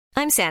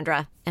I'm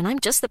Sandra, and I'm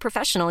just the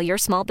professional your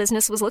small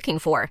business was looking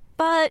for.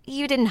 But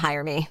you didn't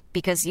hire me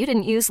because you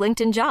didn't use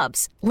LinkedIn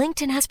Jobs.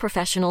 LinkedIn has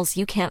professionals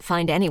you can't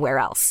find anywhere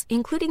else,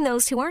 including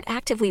those who aren't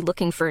actively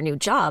looking for a new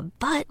job,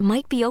 but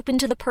might be open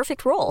to the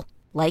perfect role,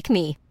 like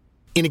me.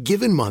 In a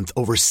given month,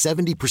 over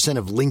 70%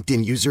 of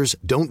LinkedIn users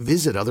don't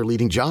visit other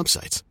leading job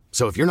sites.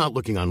 So if you're not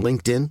looking on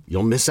LinkedIn,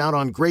 you'll miss out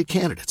on great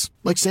candidates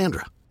like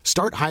Sandra.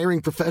 Start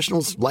hiring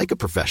professionals like a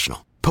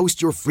professional.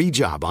 Post your free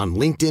job on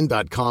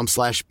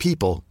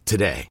linkedin.com/people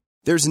today.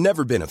 There's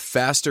never been a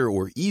faster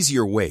or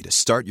easier way to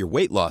start your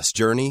weight loss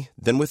journey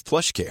than with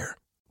PlushCare.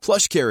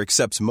 PlushCare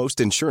accepts most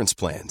insurance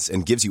plans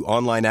and gives you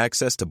online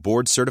access to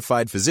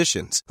board-certified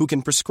physicians who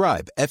can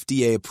prescribe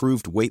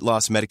FDA-approved weight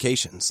loss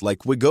medications like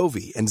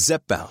Wegovy and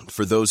Zepbound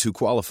for those who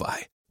qualify.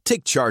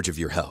 Take charge of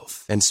your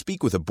health and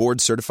speak with a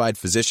board-certified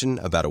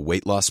physician about a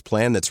weight loss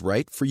plan that's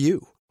right for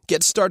you.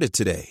 Get started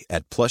today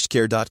at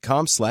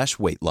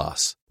plushcare.com/weight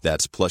loss.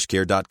 That's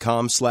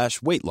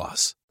plushcare.com/weight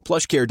loss.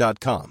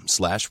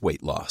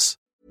 plushcare.com/weight loss.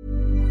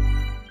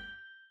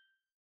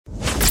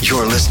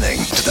 You're listening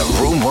to the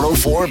Room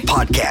 104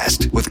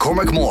 podcast with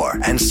Cormac Moore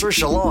and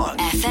Saoirse Long.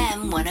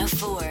 FM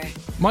 104.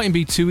 Mightn't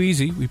be too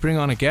easy. We bring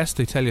on a guest,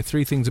 they tell you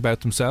 3 things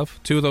about themselves.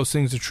 2 of those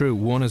things are true.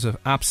 1 is an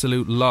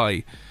absolute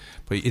lie.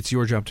 But it's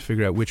your job to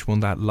figure out which one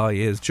that lie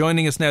is.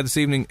 Joining us now this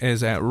evening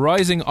is a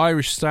rising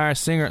Irish star,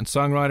 singer and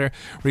songwriter.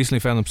 Recently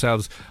found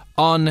themselves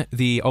on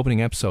the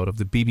opening episode of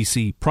the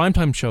BBC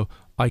primetime show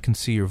I Can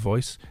See Your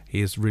Voice. He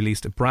has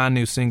released a brand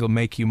new single,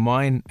 Make You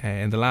Mine,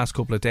 in the last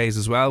couple of days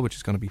as well, which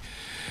is going to be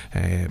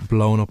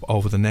blown up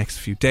over the next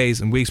few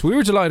days and weeks. We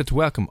were delighted to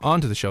welcome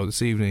onto the show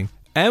this evening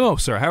Emo,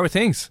 sir. How are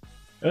things?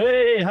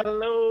 Hey,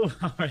 hello.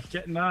 How are you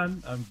getting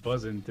on? I'm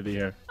buzzing to be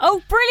here.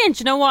 Oh, brilliant.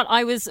 You know what?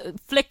 I was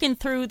flicking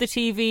through the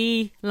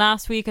TV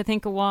last week, I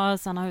think it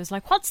was, and I was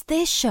like, what's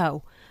this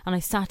show? And I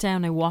sat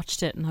down, I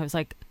watched it, and I was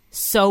like,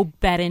 so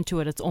bet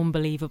into it, it's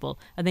unbelievable.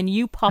 And then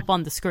you pop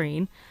on the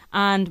screen,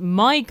 and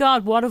my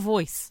God, what a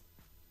voice.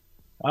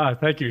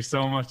 Thank you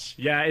so much.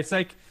 Yeah, it's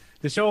like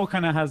the show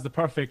kind of has the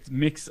perfect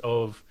mix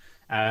of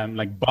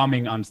like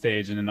bombing on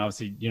stage and then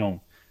obviously, you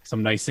know,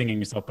 some nice singing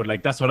and stuff, but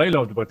like that's what I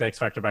loved about the X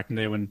Factor back in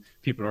the day when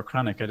people were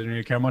chronic. I didn't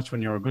really care much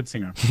when you were a good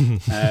singer.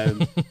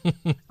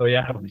 So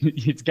yeah,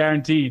 it's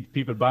guaranteed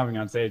people bombing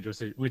on stage,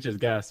 which is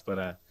gas.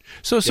 But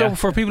so yeah.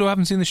 For people who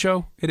haven't seen the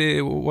show,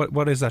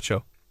 what is that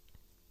show?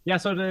 Yeah,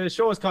 so the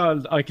show is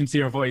called I Can See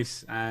Your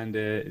Voice, and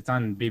it's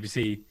on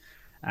BBC.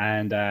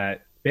 And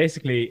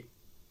basically,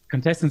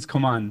 contestants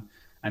come on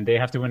and they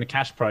have to win a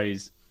cash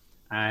prize.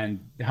 And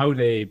how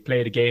they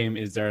play the game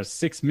is there are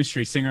 6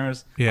 mystery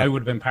singers. Yeah. I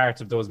would have been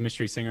part of those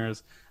mystery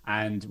singers.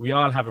 And we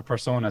all have a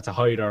persona to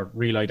hide our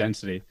real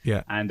identity.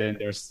 Yeah. And then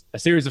there's a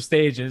series of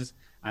stages.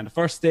 And the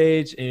first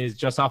stage is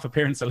just off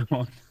appearance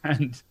alone.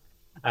 And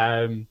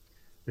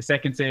the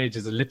second stage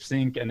is a lip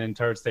sync. And then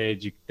third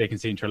stage, they can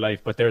see into your life.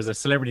 But there's a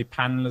celebrity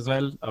panel as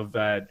well of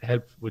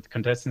help with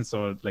contestants.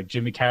 So like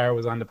Jimmy Carr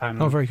was on the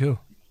panel. Oh, very cool.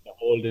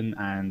 Holden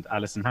and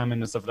Alison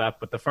Hammond and stuff like that.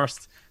 But the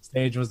first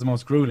stage was the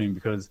most grueling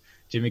because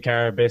Jimmy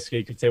Carr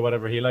basically could say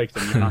whatever he liked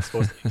and you're not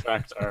supposed to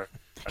interact or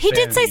he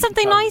did say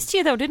something nice to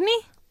you though, didn't he?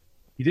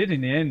 He did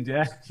in the end,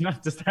 yeah.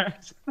 Not to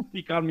start.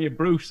 He called me a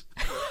brute.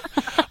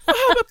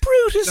 Oh, a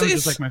brute is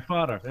just like my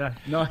father. Yeah,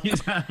 no,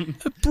 he's a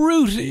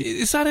brute.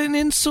 Is that an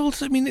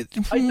insult? I mean,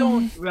 I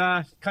don't.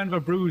 Kind of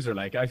a bruiser.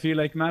 Like I feel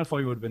like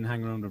Malfoy would have been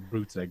hanging around with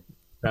brutes, like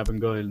Crabbe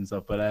and Goyle and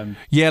stuff. But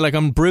yeah, like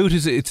brute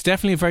is. It's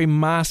definitely a very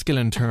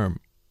masculine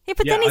term. Yeah,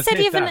 but then he said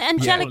you have an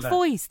angelic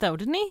voice, though,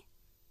 didn't he?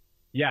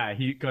 Yeah,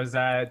 because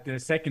the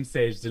second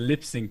stage, the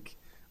lip sync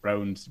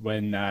round,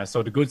 when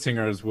so the good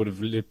singers would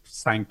have lip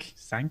sank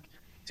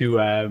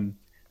to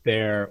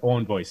their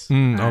own voice.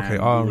 Okay,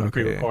 okay,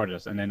 pre-recorded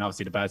it, and then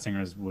obviously the bad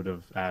singers would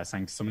have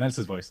sang someone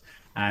else's voice,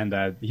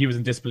 and he was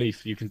in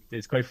disbelief.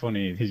 It's quite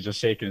funny. He's just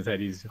shaking his head.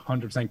 He's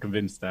 100%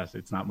 convinced that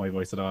it's not my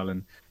voice at all,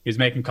 and he's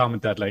making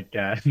comment that like,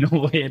 no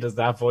way does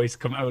that voice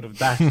come out of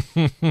that.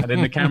 And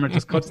then the camera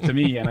just cuts to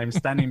me, and I'm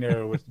standing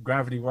there with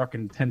gravity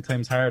working 10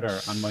 times harder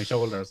on my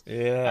shoulders.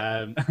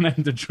 Yeah, and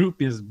I'm the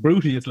droopiest,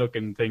 brutiest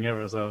looking thing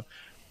ever. So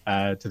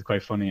it's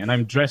quite funny, and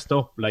I'm dressed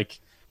up like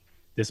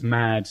this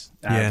mad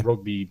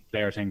rugby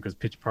player thing because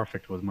Pitch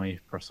Perfect was my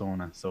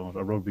persona. So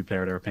a rugby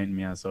player they were painting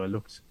me as. So I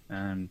looked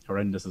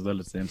horrendous as well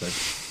at the same time.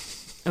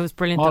 It was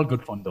brilliant. All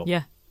good fun though.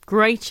 Yeah,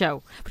 great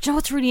show. But you know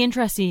what's really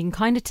interesting? You can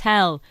kind of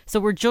tell. So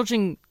we're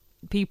judging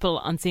people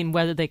on seeing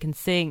whether they can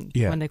sing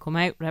when they come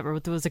out, whatever.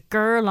 But there was a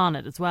girl on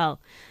it as well.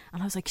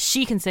 And I was like,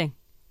 she can sing.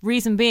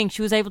 Reason being,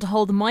 she was able to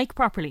hold the mic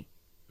properly.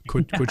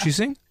 Could she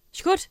sing?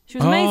 She could. She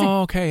was amazing.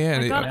 Oh, okay, yeah.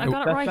 I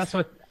got it right. That's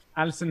what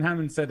Alison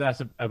Hammond said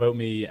that about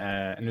me,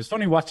 and it was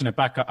funny watching it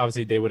back.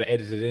 Obviously, they would have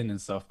edited in and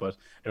stuff, but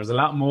there was a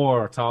lot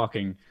more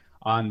talking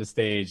on the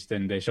stage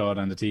than they showed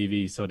on the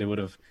TV. So they would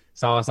have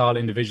saw us all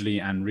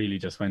individually and really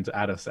just went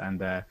at us. And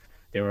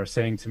they were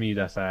saying to me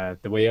that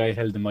the way I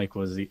held the mic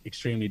was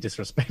extremely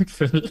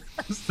disrespectful.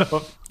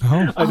 So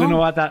I don't know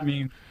what that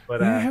means,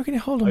 but how can you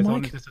hold a mic? I was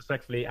holding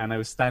disrespectfully, and I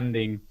was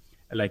standing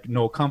like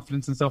no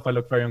confidence and stuff. I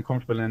looked very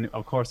uncomfortable, and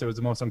of course it was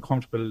the most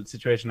uncomfortable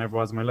situation I ever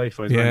was in my life.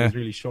 I was wearing these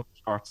really short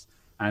shorts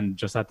and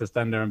just had to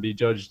stand there and be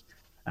judged.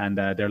 And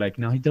they're like,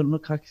 no, he doesn't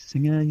look like a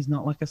singer. He's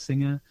not like a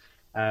singer.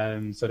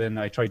 So then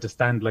I tried to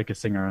stand like a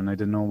singer, and I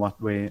didn't know what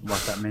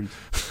that meant.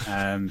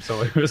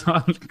 So it was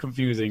all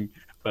confusing.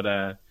 But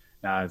it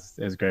was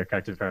a great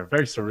character.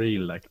 Very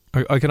surreal. Like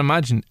I can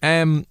imagine.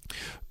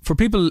 For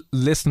people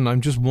listening,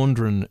 I'm just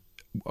wondering.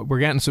 We're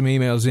getting some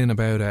emails in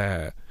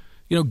about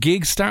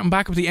gigs starting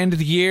back up at the end of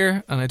the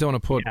year, and I don't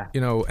want to put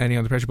any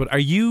under pressure. But are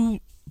you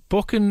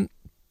booking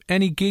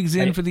any gigs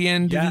in for the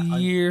end of the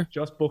year? I'm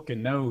just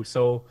booking now.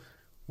 So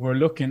we're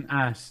looking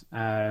at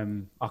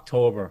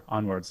October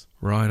onwards.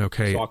 Right.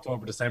 Okay. So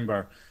October,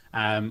 December.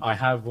 I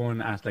have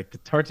one at like the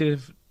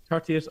 30th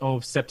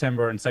of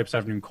September in Cypress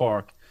Avenue in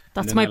Cork.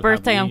 That's my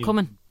birthday. I'm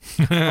coming.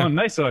 Oh,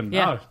 nice one.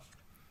 Yeah. Oh,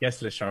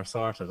 guest list are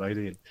sorted.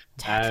 Ideal.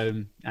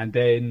 And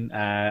then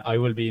I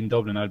will be in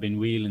Dublin. I'll be in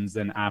Whelan's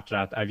then after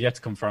that. I've yet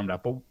to confirm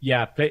that. But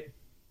yeah,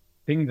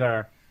 things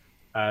are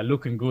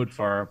looking good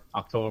for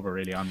October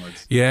really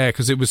onwards. Yeah,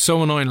 because it was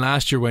so annoying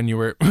last year when you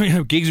were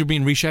gigs were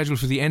being rescheduled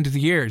for the end of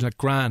the year. It's like,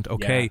 grand,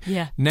 okay.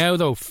 Yeah. Now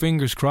though,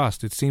 fingers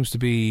crossed, it seems to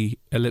be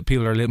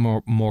people are a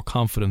little more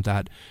confident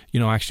that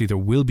actually there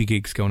will be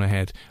gigs going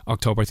ahead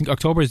October. I think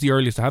October is the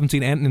earliest. I haven't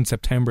seen anything in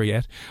September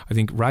yet. I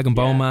think Rag and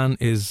Bone Man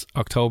is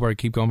October. I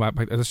keep going back.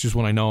 That's just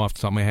one I know off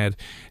the top of my head.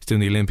 It's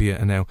doing the Olympia,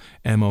 and now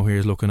Emo here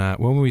is looking at,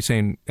 what were we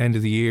saying, end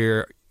of the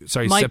year?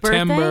 Sorry, my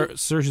September. birthday?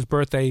 Serge's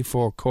birthday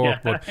for Cork,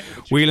 but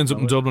Whelan's up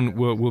in Dublin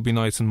will be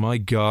nice. And my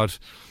God,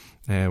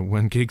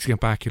 when gigs get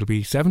back, it'll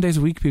be 7 days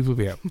a week. People will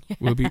be out.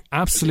 We'll be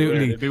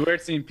absolutely. It'd be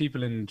weird seeing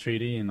people in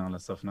 3D and all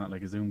that stuff, not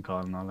like a Zoom call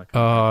and all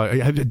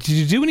that. Did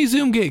you do any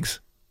Zoom gigs?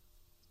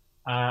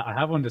 I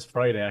have one this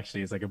Friday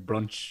actually. It's like a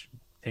brunch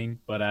thing,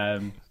 but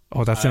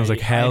that sounds like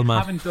hell, man. I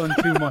haven't done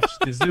too much.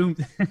 The Zoom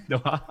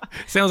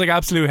sounds like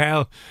absolute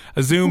hell.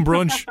 A Zoom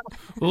brunch.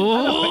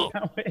 I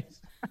can't wait.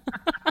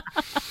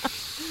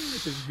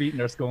 Just beating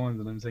our scones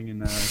and I'm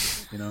singing,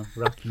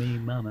 rock me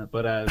mama.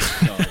 But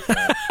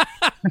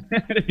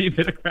it'll be a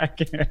bit of crack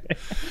here.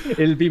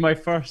 It'll be my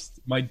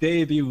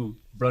debut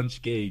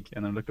brunch gig,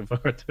 and I'm looking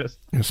forward to it.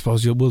 I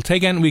suppose we'll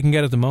take anything we can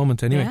get at the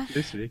moment anyway. Yeah.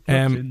 This week.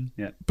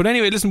 But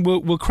anyway, listen,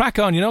 we'll crack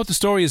on. You know what the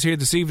story is here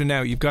this evening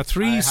now. You've got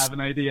three. I have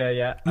an idea,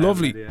 yeah.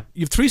 Lovely. You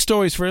have three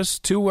stories for us.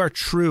 Two are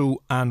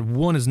true and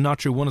one is not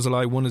true. One is a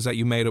lie. One is that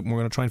you made up, and we're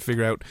going to try and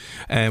figure out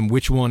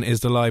which one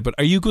is the lie. But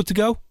are you good to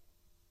go?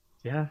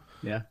 Yeah.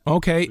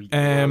 Okay.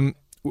 We're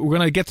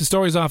going to get the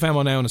stories off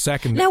Emma now in a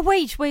second. Now,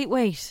 wait.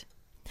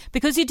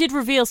 Because you did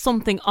reveal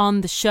something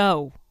on the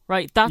show,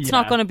 right? That's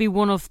not going to be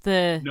one of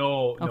the...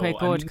 No. Okay,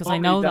 good, because I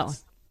know that one.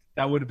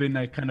 That would have been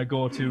a kind of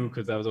go-to,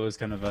 because that was always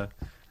kind of a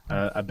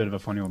bit of a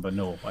funny one, but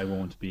no, I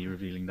won't be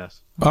revealing that.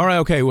 All right,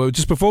 okay. Well,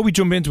 just before we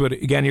jump into it,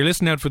 again, you're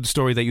listening out for the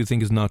story that you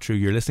think is not true.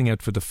 You're listening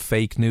out for the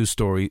fake news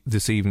story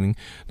this evening.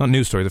 Not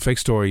news story, the fake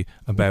story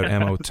about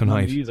Emma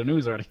tonight.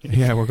 News already.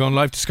 Yeah, we're going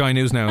live to Sky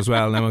News now as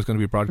well. Emma's going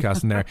to be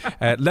broadcasting there.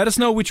 Let us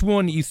know which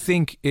one you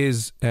think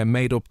is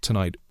made up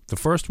tonight. The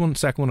first one,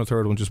 second one, or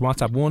third one. Just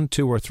WhatsApp 1,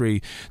 2 or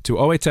 3 to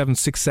 087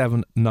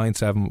 67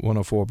 97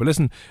 104. But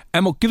listen,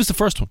 Emma, give us the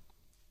first one.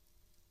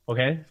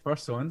 Okay,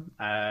 first one.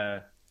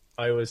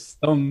 I was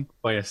stung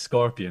by a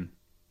scorpion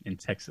in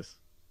Texas.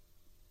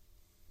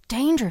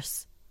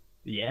 Dangerous.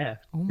 Yeah,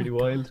 pretty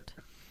wild.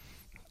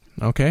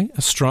 Okay,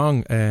 a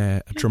strong,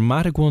 a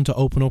dramatic one to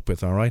open up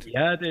with, all right?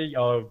 Yeah,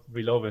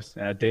 we love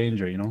it.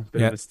 Danger,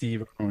 bit of a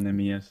Steve Irwin in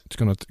me. It's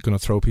gonna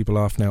throw people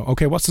off now.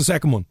 Okay, what's the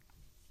second one?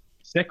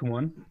 Second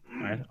one,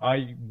 right?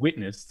 I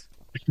witnessed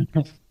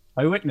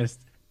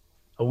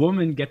a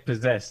woman get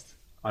possessed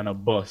on a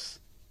bus,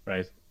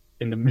 right,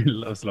 in the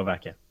middle of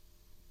Slovakia.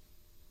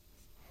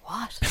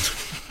 What?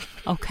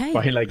 Okay.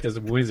 By like this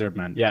wizard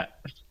man. Yeah.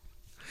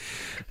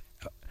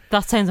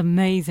 That sounds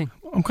amazing.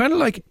 I'm kind of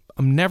like,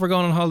 I'm never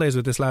going on holidays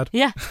with this lad.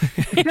 Yeah.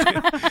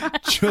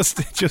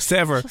 just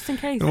ever. Just in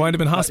case. It might have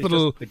been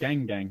hospital. The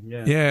gang.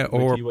 Yeah. Yeah,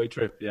 or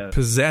trip. Yeah.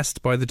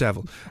 Possessed by the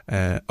devil.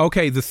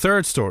 Okay, the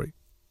third story.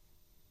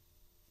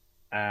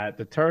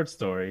 The third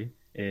story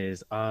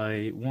is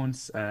I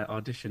once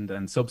auditioned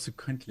and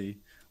subsequently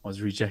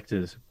was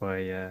rejected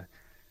by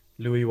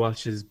Louis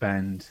Walsh's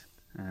band,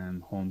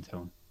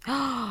 Hometown.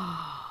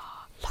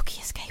 Lucky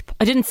escape.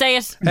 I didn't say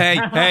it.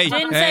 I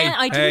didn't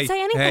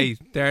say anything. Hey,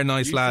 they're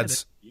nice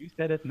lads. You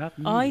said it, not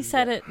me. I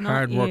said it, not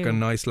hard working, you.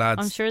 nice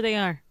lads. I'm sure they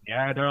are.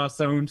 Yeah, they're all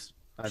sound.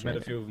 I've met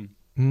a few of them.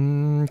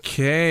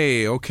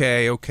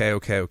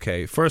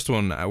 Okay. First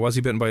one, was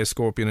he bitten by a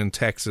scorpion in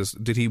Texas?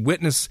 Did he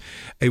witness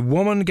a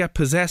woman get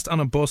possessed on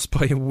a bus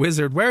by a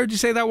wizard? Where did you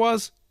say that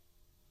was?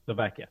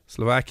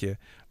 Slovakia.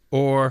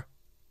 Or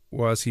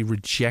was he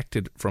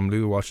rejected from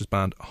Louis Walsh's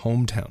band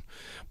Hometown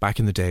back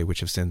in the day, which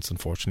have since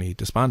unfortunately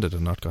disbanded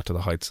and not got to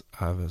the heights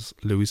of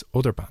Louis'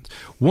 other bands?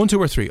 1, 2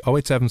 or 3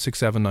 087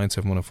 67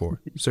 97 104.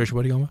 Saoirse,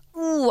 what are you going with?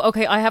 Ooh,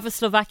 okay, I have a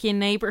Slovakian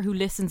neighbour who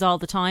listens all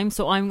the time,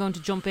 so I'm going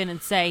to jump in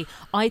and say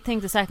I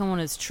think the second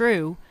one is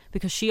true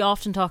because she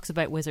often talks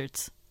about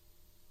wizards.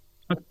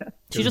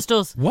 She just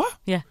does. What?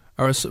 Yeah.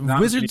 Are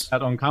wizards?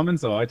 That uncommon,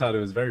 so I thought it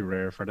was very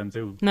rare for them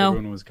too. No.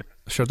 Everyone was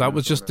Sure, that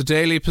was just the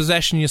daily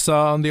possession you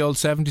saw on the old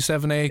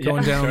 77A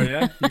going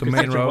down the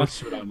main road.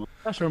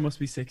 That sure must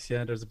be 6.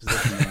 Yeah, there's a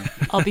position.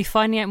 I'll be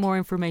finding out more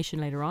information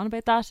later on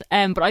about that.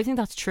 But I think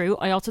that's true.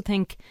 I also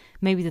think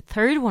maybe the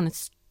third one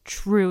is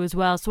true as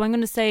well. So I'm going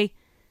to say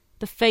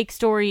the fake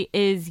story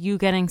is you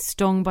getting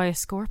stung by a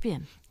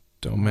scorpion.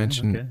 Don't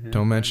mention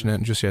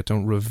it just yet.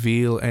 Don't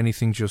reveal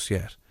anything just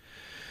yet.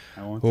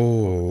 I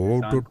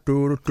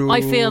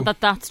feel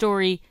that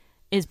story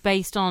is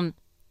based on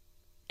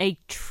a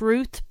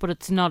truth, but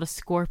it's not a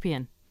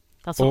scorpion.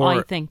 That's what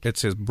I think.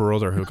 It's his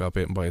brother who got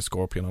bitten by a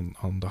scorpion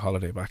on the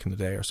holiday back in the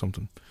day or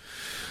something.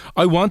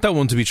 I want that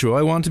one to be true.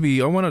 I want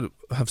to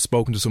have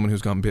spoken to someone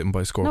who's gotten bitten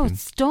by a scorpion. No,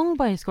 it's stung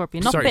by a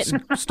scorpion, not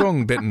bitten.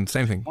 Stung, bitten,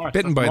 same thing.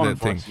 Bitten by the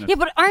thing. Yeah,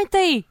 but aren't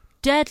they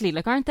deadly?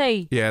 Like, aren't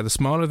they? Yeah, the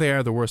smaller they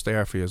are, the worse they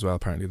are for you as well,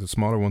 apparently. The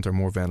smaller ones are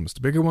more venomous.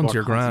 The bigger ones,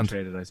 you're grand.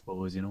 I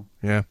suppose, you know.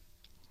 Yeah.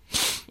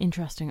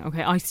 Interesting.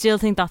 Okay, I still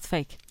think that's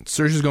fake.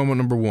 Serge is going with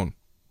number 1.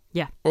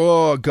 Yeah.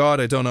 Oh,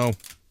 God, I don't know.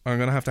 I'm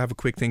going to have a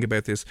quick think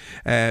about this.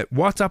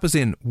 WhatsApp is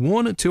in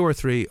 1, 2 or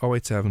 3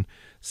 087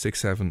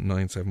 67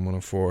 97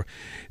 104.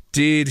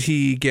 Did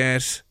he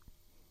get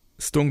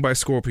stung by a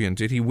scorpion?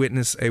 Did he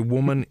witness a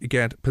woman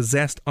get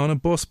possessed on a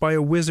bus by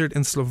a wizard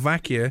in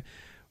Slovakia?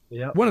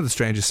 Yeah. One of the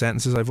strangest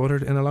sentences I've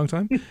uttered in a long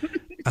time.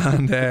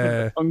 And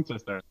tongue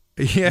twister.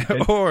 Yeah,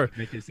 or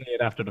make you say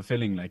it after the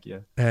filling, like, yeah.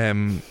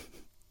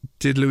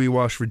 Did Louis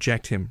Walsh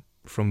reject him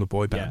from the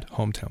boy band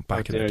Hometown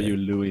back in the day? You,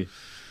 Louis.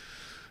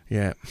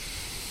 Yeah.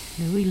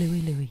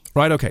 Louis.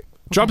 Right, okay.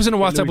 Drop us in a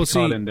WhatsApp, we'll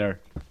see. In there.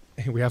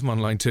 We have him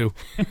online too.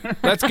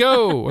 Let's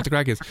go. What the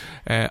crack is.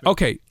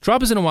 Okay,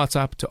 drop us in a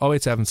WhatsApp to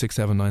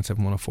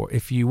 08767971004.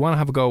 If you want to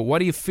have a go,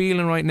 what are you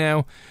feeling right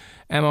now?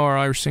 Emma, our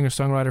Irish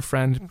singer-songwriter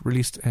friend,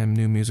 released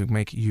new music,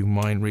 Make You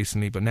Mine,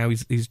 recently, but now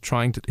he's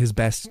trying his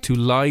best to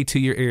lie to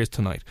your ears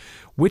tonight.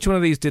 Which one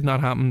of these did not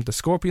happen? The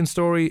scorpion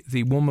story,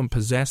 the woman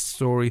possessed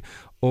story,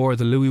 or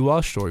the Louis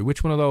Walsh story?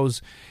 Which one of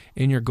those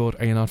in your gut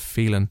are you not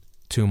feeling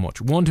too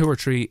much? 1, 2 or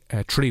 3,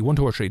 1,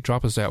 2 or 3.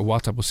 Drop us a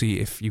WhatsApp. We'll see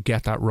if you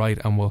get that right,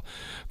 and we'll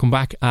come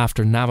back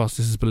after Navos.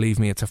 This is Believe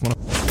Me. It's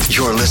F1.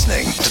 You're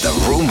listening to the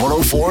Room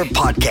 104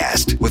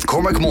 podcast with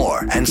Cormac Moore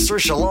and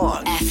Saoirse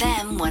Long.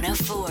 FM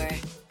 104.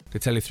 They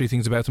tell you 3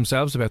 things about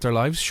themselves, about their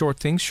lives, short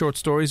things, short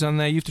stories, and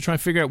you have to try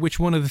and figure out which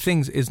one of the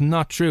things is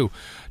not true.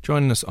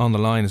 Joining us on the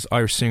line is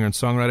Irish singer and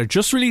songwriter.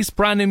 Just released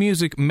brand new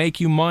music, Make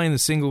You Mine. The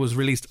single was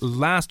released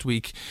last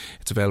week.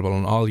 It's available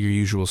on all your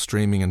usual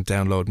streaming and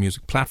download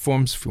music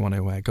platforms if you want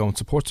to go and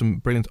support some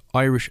brilliant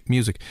Irish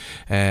music.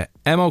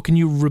 Emma, can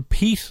you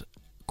repeat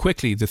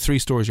quickly the 3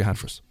 stories you had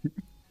for us?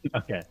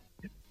 Okay.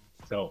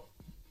 So,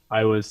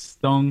 I was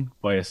stung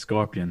by a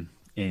scorpion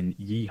in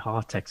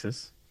Yeehaw,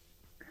 Texas.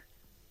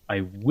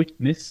 I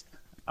witnessed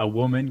a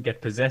woman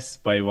get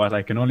possessed by what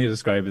I can only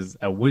describe as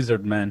a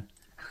wizard man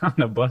on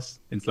a bus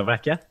in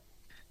Slovakia.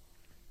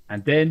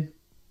 And then,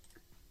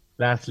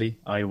 lastly,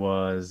 I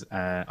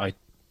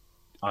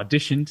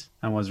auditioned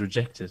and was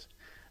rejected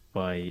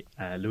by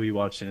Louis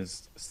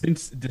Walsh's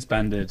since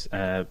disbanded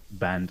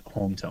band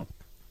Hometown.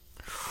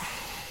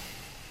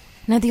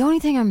 Now, the only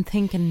thing I'm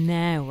thinking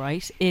now,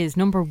 right, is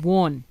number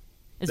 1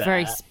 is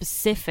very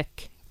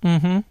specific.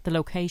 Mm-hmm. The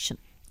location.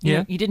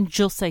 Yeah. You didn't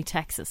just say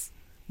Texas.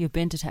 You've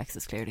been to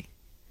Texas, clearly.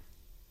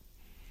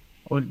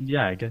 Well,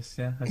 yeah, I guess,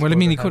 yeah. Well, I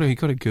mean, he could have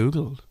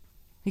Googled.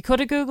 He could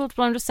have Googled,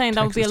 but I'm just saying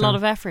that would be a lot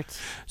of effort.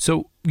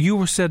 So,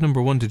 you said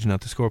number 1, did you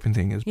not? The scorpion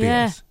thing is BS.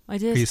 Yeah, I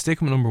did. Are you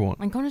sticking with number 1?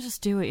 I'm going to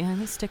just do it, yeah. I'm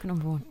going to stick with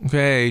number 1.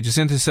 Okay,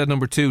 Jacinta has said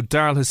number 2.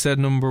 Darryl has said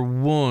number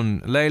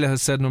 1. Layla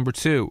has said number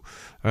 2.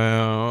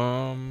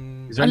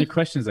 Is there any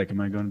questions, like, am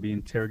I going to be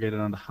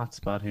interrogated on the hot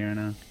spot here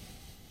now?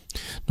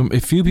 A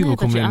few people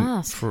come in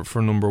ask.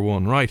 for number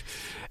 1. Right.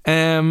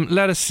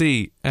 Let us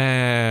see.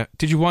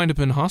 Did you wind up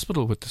in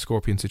hospital with the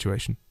scorpion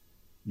situation?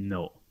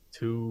 No.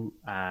 2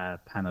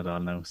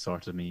 Panadol now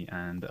sorted me,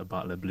 and a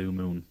bottle of Blue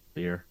Moon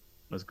beer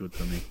was good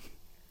for me.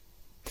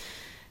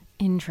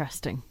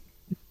 Interesting.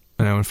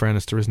 Now, in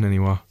fairness, there isn't any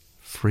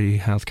free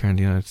healthcare in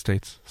the United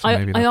States. So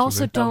maybe I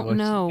also don't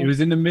know. It was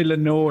in the middle of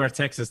nowhere,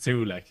 Texas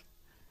too. Like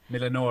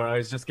middle of nowhere. I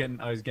was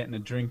getting a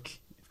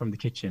drink from the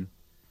kitchen,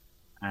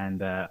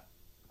 and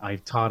I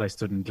thought I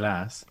stood in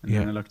glass, and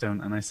then I looked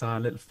down and I saw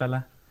a little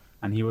fella,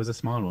 and he was a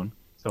small one.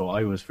 So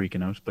I was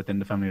freaking out. But then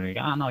the family were like,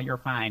 "Oh no, you're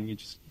fine. You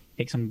just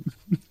take some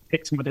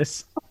of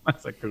this." I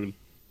was like, "Cool."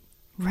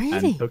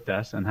 Really? And took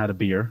that and had a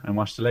beer and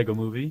watched the Lego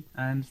movie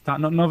and thought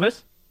nothing of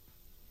it.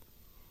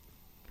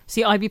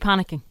 See, I'd be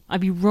panicking.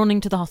 I'd be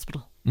running to the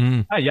hospital.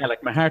 Yeah,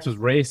 like my heart was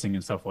racing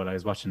and stuff while I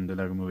was watching the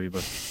Lego movie,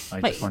 but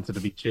I just wanted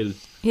to be chill.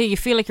 Yeah, you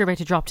feel like you're about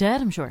to drop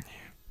dead, I'm sure.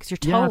 Because you're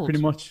told. Yeah,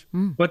 pretty much.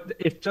 But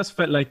it just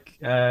felt like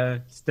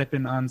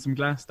stepping on some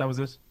glass, that was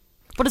it.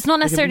 But it's not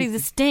necessarily the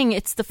sting,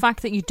 it's the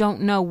fact that you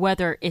don't know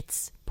whether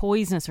it's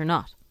poisonous or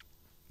not.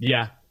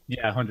 Yeah,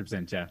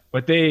 100%, yeah.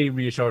 But they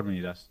reassured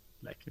me that,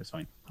 like, it was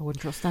fine. I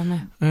wouldn't trust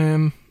them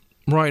now.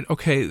 Right,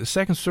 okay, the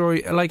second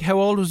story, like, how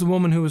old was the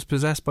woman who was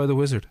possessed by the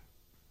wizard?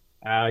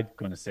 I'm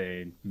going to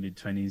say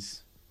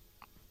mid-20s.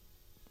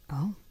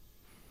 Oh.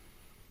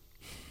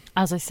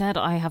 As I said,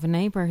 I have a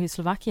neighbour who's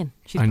Slovakian.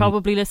 She's And-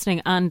 probably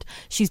listening, and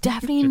she's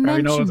definitely She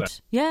probably knows mentioned.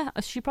 it. Yeah,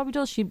 she probably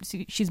does.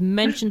 She's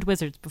mentioned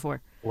wizards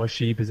before. Was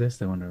she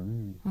possessed, I wonder?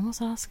 I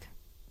must ask.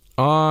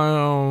 You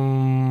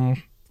know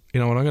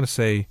what? I'm going to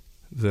say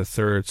the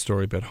third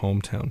story about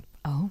hometown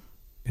Oh,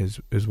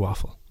 is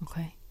waffle.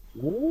 okay.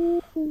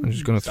 I'm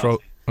just going to throw.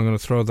 I'm going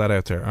to throw that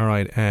out there. All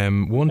right.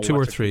 1, 2,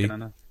 or 3.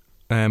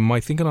 My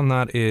thinking on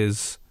that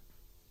is,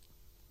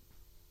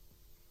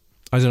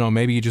 I don't know.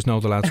 Maybe you just know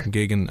the lads from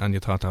Gig and you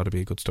thought that would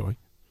be a good story.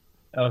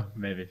 Oh,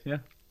 maybe, yeah.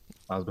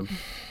 Possible.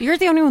 You're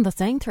the only one that's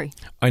saying 3.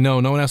 I know.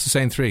 No one else is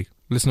saying 3.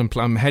 Listen,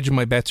 I'm hedging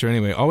my bets here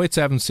anyway.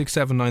 087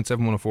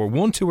 6797 104.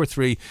 1, 2, or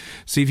 3.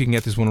 See if you can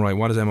get this one right.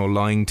 What is Emma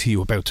lying to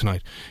you about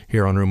tonight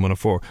here on Room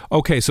 104?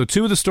 Okay, so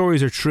 2 of the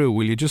stories are true.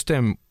 Will you just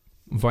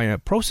via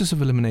process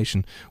of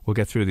elimination, we'll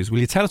get through these. Will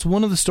you tell us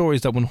one of the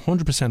stories that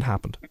 100%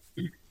 happened?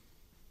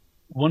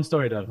 One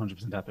story that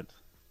 100% happened.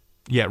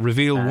 Yeah,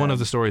 reveal one of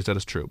the stories that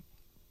is true.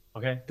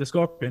 Okay, the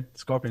Scorpion. The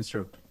Scorpion's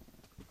true.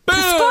 The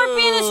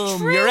Scorpion is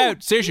true. You're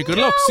out. Seriously, good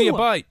luck. See you.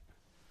 Bye.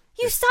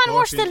 You sat and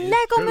watched the Scorpion is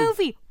Lego true.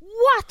 movie.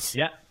 What?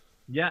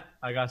 Yeah,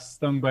 I got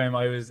stung by him.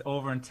 I was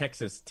over in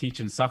Texas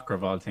teaching soccer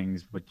of all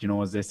things, but you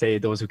know, as they say,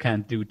 those who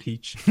can't do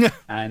teach.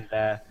 And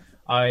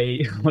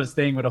I was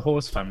staying with a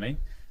host family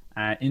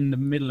in the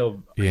middle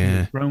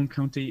of Brown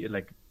County,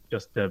 like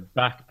just the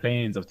back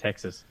plains of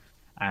Texas,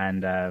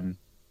 and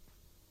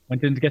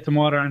went in to get some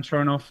water, and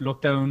sure enough,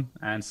 looked down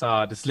and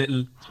saw this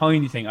little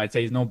tiny thing. I'd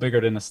say he's no bigger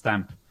than a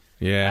stamp.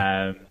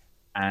 Yeah.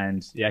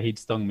 And yeah, he'd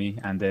stung me,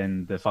 and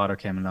then the father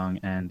came along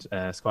and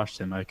squashed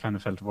him. I kind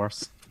of felt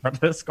worse for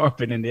the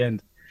Scorpion in the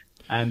end.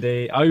 And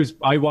I was,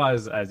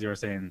 as you were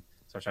saying,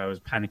 I was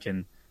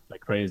panicking like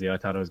crazy. I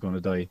thought I was going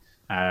to die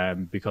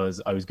because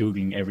I was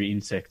Googling every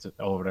insect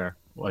over there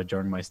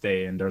during my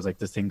stay. And there's like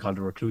this thing called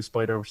a recluse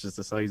spider, which is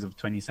the size of a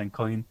 20-cent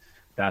coin.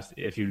 That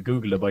if you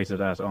Google a bite of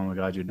that, oh my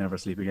God, you'd never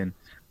sleep again.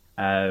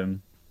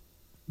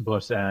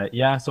 But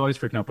yeah, so I was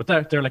freaking out.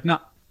 But they're like, nah,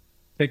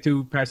 take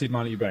 2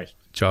 paracetamol, you bright.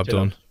 Job Chill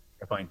done. out.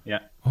 You're fine, yeah.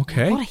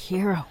 Okay. What a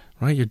hero.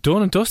 Right, you're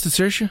done and dusted,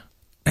 Saoirse.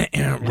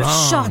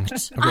 Wrong.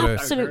 Shocked. I've got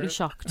Absolutely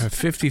shocked. a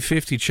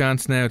 50-50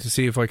 chance now to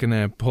see if I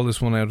can pull this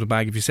one out of the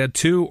bag. If you said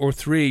 2 or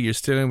 3, you're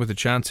still in with a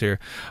chance here.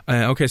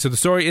 Okay, so the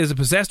story is a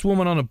possessed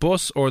woman on a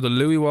bus or the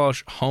Louis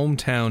Walsh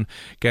Hometown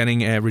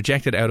getting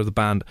rejected out of the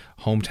band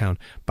Hometown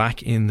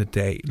back in the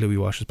day, Louis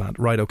Walsh's band.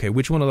 Right, okay,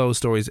 which one of those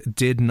stories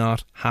did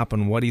not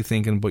happen? What are you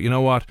thinking? But you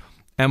know what,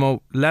 Emma,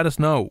 let us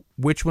know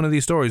which one of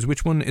these stories,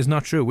 which one is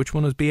not true, which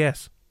one is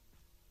BS.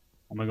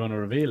 Am I going to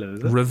reveal it, is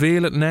it?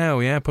 Reveal it now,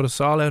 yeah, put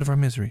us all out of our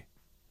misery.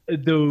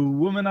 The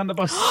woman on the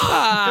bus.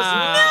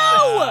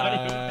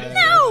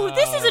 No,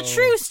 this is a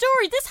true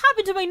story. This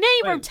happened to my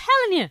neighbour, I'm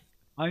telling you.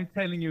 I'm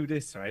telling you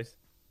this, right?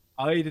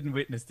 I didn't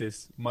witness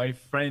this. My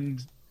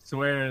friend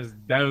swears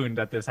down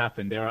that this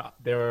happened.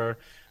 They were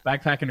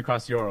backpacking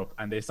across Europe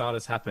and they saw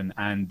this happen,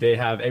 and they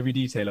have every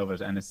detail of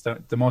it, and it's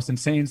the most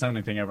insane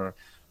sounding thing ever.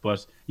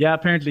 But yeah,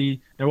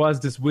 apparently there was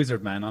this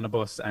wizard man on a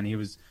bus, and he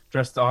was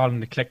dressed all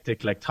in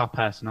eclectic, like top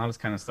hat and all this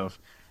kind of stuff.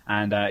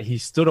 And he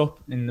stood up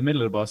in the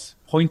middle of the bus,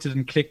 pointed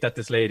and clicked at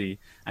this lady,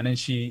 and then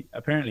she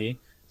apparently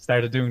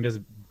started doing this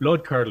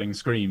blood-curdling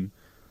scream,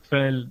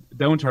 fell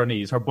down to her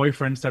knees. Her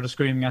boyfriend started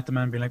screaming at the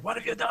man, being like, "What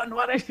have you done?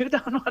 What have you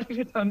done? What have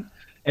you done?"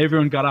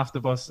 Everyone got off the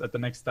bus at the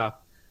next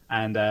stop,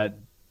 and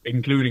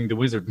including the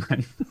wizard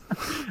man.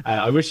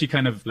 I wish he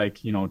kind of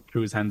like, you know,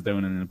 threw his hands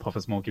down and in a puff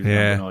of smoke.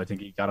 I think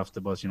he got off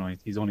the bus. You know,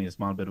 he's only a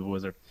small bit of a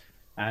wizard.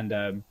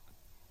 And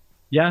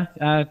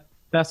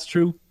that's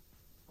true.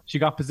 She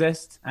got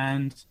possessed,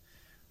 and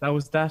that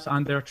was that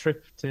on their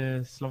trip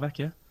to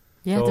Slovakia.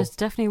 Yeah, So- there's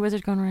definitely a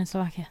wizard going around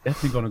Slovakia.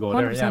 Definitely going to go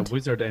there. Yeah, 100%.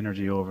 wizard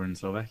energy over in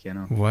Slovakia.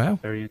 No, Wow.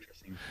 very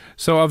interesting.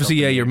 So obviously,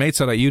 yeah, your mate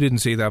said that. You didn't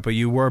see that, but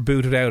you were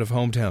booted out of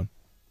Hometown.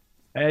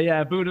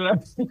 Yeah, booted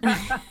up.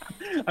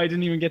 I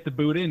didn't even get the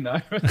boot in.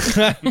 I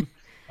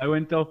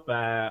went up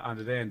on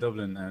the day in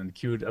Dublin and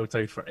queued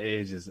outside for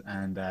ages.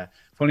 And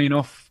funny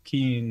enough,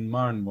 Cian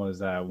Martin was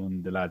one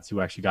of the lads who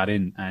actually got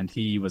in, and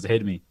he was ahead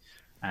of me.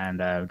 And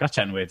got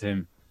chatting with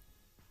him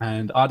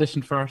and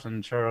auditioned for it.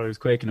 And sure, I was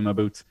quaking in my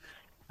boots,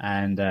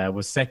 and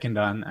was second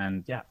on.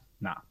 And yeah,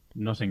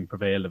 nothing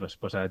prevailed of it.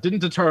 But didn't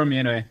deter me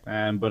anyway.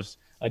 But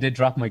I did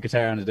drop my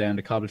guitar on the day on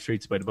the cobble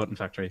streets by the Button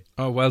Factory.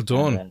 Oh, well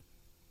done. And,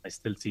 I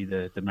still see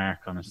the mark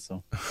on it.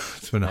 So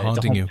It's been it's a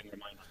haunting you. haunting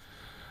reminder.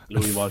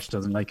 Louis Walsh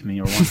doesn't like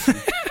me or wants me.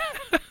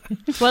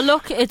 Well,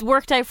 look, it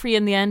worked out for you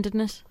in the end,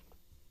 didn't it?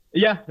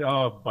 Yeah,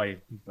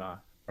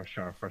 for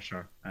sure.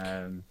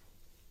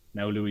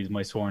 Now Louis is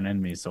my sworn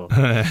enemy, so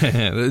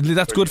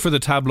That's good for the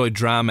tabloid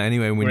drama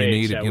anyway when great, you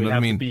need it. yeah, You know we'll what I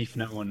have mean? beef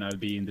now, and I'll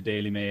be in the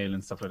Daily Mail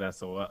and stuff like that.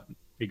 So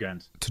be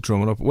grand. To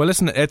drum it up. Well,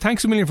 listen,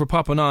 thanks a million for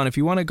popping on. If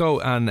you want to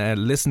go and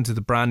listen to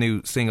the brand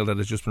new single that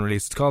has just been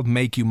released, it's called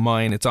Make You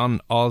Mine. It's on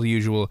all the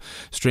usual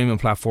streaming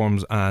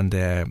platforms and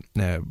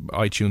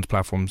iTunes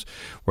platforms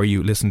where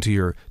you listen to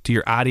your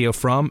audio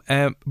from.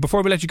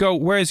 Before we let you go,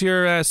 where's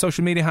your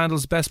social media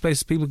handles, best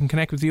places people can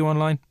connect with you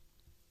online?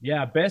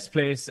 Yeah, best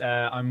place.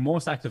 I'm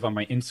most active on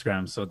my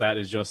Instagram, so that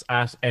is just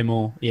at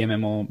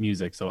EMMO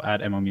Music. So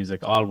at EMMO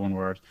Music, all one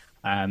word.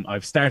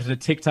 I've started a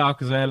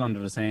TikTok as well under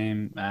the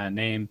same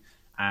name,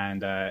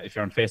 and if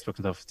you're on Facebook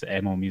and stuff, it's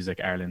EMMO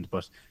Music Ireland.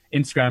 But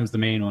Instagram's the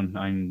main one.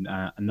 I'm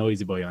a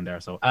noisy boy on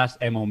there, so at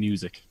EMMO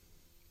Music.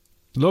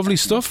 Lovely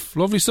stuff.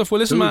 Well,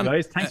 listen, man.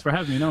 Guys, thanks for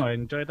having me. No, I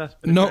enjoyed that.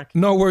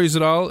 No worries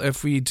at all.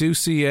 If we do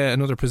see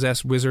another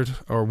possessed wizard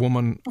or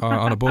woman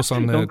on a bus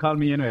on the... Don't call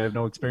me anyway, I have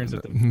no experience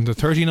with them. The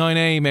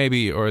 39A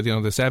maybe, or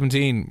the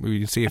 17,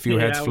 we see a few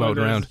heads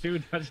floating around.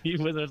 There's a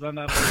few wizards on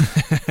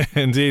that.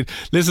 Indeed.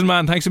 Listen,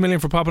 man, thanks a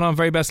million for popping on.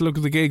 Very best of luck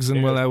with the gigs,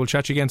 and we'll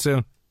chat to you again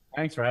soon.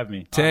 Thanks for having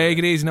me. Take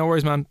it easy, no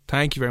worries, man.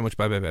 Thank you very much.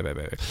 Bye.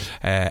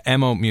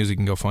 EMMO Music,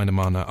 can go find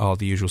them on all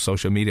the usual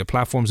social media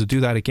platforms. We'll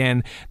do that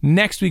again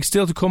next week.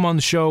 Still to come on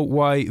the show,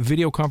 why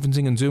video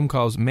conferencing and Zoom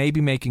calls may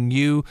be making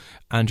you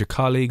and your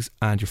colleagues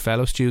and your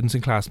fellow students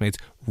and classmates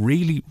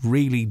really,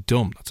 really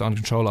dumb. That's on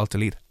Control Alt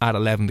Delete at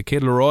 11. The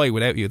Kid Leroy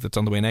Without You, that's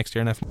on the way next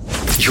year.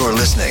 You're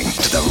listening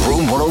to the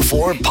Room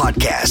 104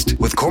 podcast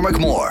with Cormac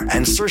Moore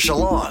and Saoirse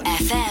Long.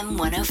 FM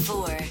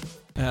 104.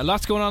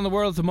 Lots going on in the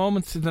world at the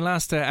moment. In the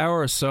last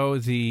hour or so,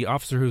 the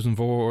officer who's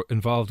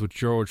involved with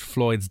George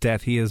Floyd's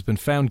death, he has been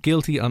found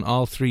guilty on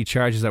all 3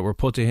 charges that were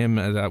put to him.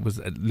 That was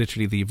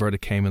literally the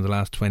verdict came in the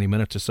last 20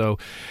 minutes or so.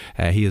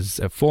 He is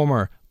a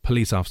former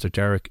police officer,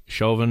 Derek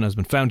Chauvin, has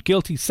been found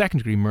guilty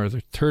 2nd-degree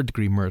murder,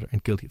 3rd-degree murder,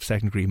 and guilty of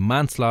 2nd-degree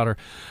manslaughter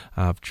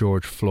of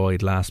George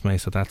Floyd last May.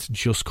 So that's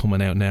just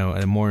coming out now.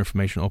 More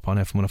information up on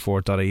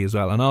f104.ie as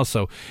well. And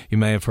also, you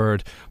may have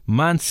heard,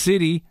 Man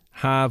City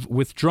have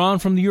withdrawn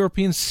from the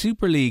European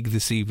Super League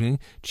this evening.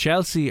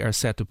 Chelsea are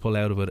set to pull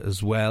out of it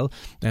as well.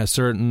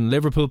 Certain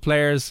Liverpool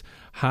players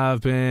have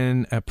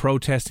been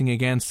protesting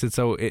against it,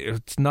 so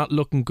it's not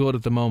looking good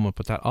at the moment,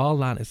 but all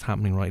that is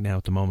happening right now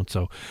at the moment.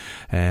 So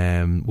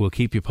we'll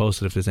keep you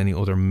posted if there's any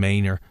other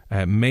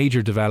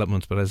major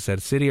developments. But as I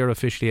said, City are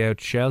officially out.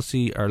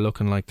 Chelsea are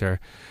looking like they're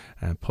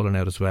pulling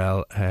out as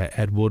well.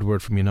 Ed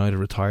Woodward from United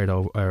retired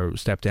or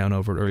stepped down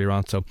over it earlier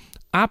on. So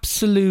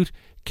absolute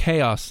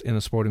chaos in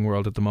the sporting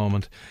world at the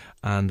moment,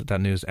 and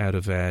that news out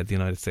of the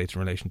United States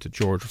in relation to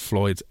George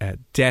Floyd's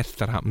death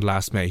that happened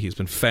last May. He's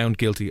been found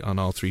guilty on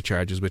all 3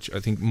 charges, which I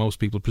think most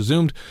people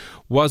presumed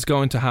was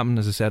going to happen.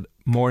 As I said,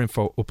 more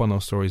info up on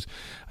those stories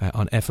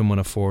on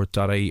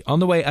fm104.ie.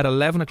 On the way at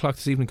 11 o'clock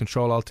this evening,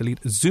 Control Alt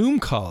Delete, Zoom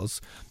calls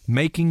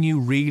making you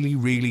really,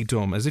 really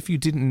dumb. As if you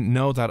didn't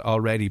know that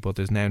already, but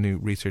there's now new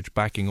research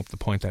backing up the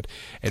point that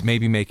it may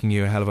be making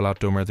you a hell of a lot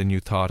dumber than you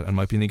thought, and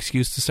might be an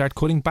excuse to start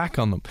cutting back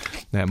on them.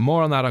 Now,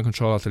 more on that on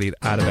Control Alt Delete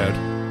at about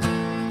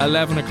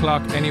 11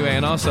 o'clock anyway.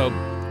 And also,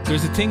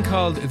 there's a thing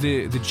called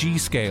the G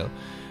scale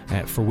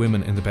for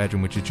women in the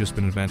bedroom, which has just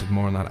been invented.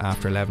 More on that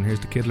after 11.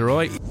 Here's the Kid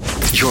Leroy.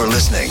 You're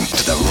listening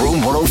to the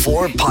Room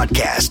 104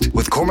 podcast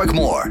with Cormac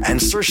Moore and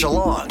Saoirse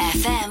Long.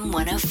 FM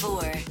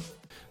 104.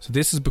 So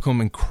this has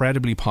become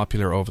incredibly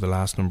popular over the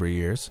last number of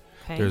years.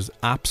 Okay. There's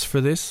apps for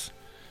this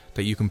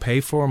that you can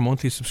pay for on a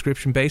monthly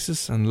subscription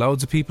basis, and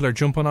loads of people are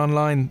jumping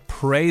online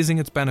praising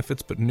its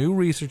benefits. But new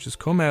research has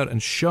come out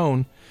and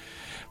shown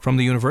from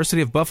the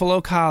University of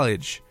Buffalo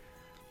College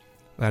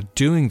that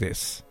doing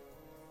this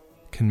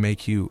can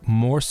make you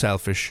more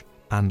selfish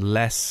and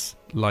less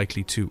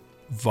likely to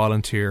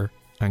volunteer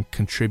and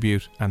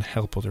contribute and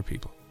help other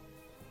people.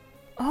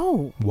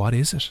 Oh. What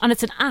is it? And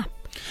it's an app?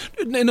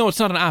 No, it's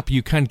not an app.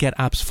 You can get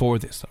apps for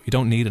this, though. You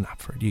don't need an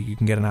app for it. You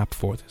can get an app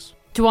for this.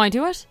 Do I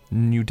do it?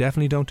 You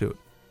definitely don't do it.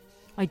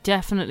 I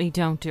definitely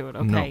don't do it,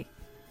 okay. No.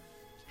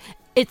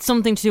 It's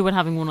something to do with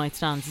having one-night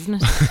stands,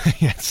 isn't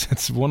it? Yes,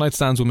 it's one-night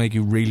stands will make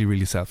you really,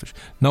 really selfish.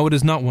 No, it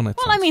is not one-night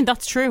stands. Well, I mean,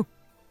 that's true.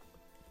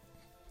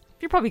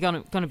 You're probably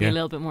going to be a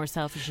little bit more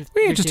selfish. If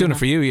you're just doing it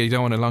for you. You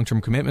don't want a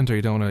long-term commitment, or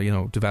you don't want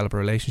to, develop a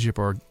relationship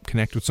or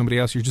connect with somebody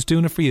else. You're just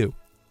doing it for you.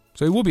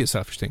 So it will be a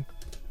selfish thing.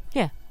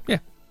 Yeah. Yeah.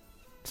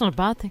 It's not a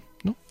bad thing.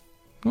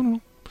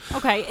 No.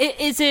 Okay,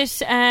 is it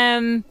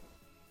something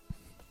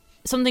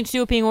to do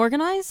with being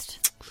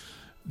organised?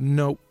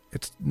 No,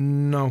 it's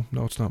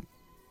not.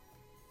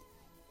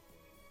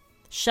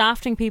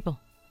 Shafting people?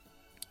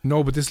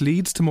 No, but this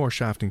leads to more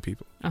shafting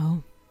people.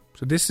 Oh.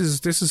 So this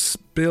is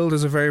billed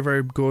as a very,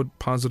 very good,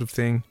 positive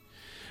thing,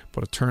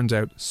 but it turns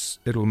out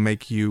can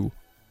make you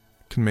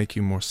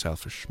more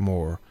selfish,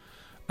 more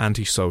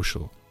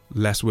antisocial,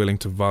 less willing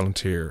to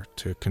volunteer,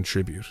 to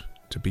contribute,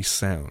 to be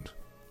sound.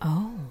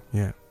 Oh.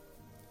 Yeah.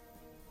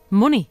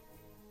 Money?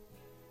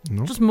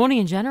 No. Just money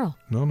in general?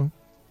 No.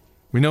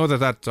 We know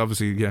that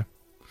obviously,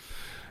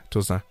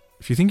 does that.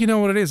 If you think you know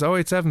what it is,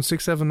 087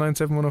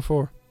 6797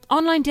 104.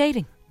 Online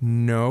dating?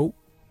 No,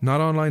 not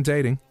online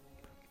dating.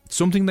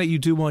 Something that you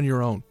do on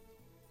your own.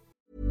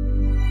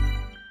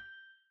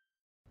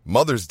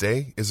 Mother's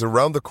Day is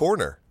around the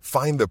corner.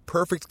 Find the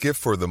perfect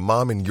gift for the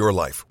mom in your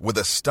life with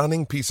a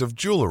stunning piece of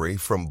jewelry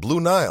from Blue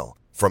Nile.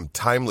 From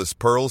timeless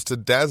pearls to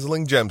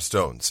dazzling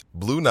gemstones,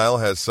 Blue Nile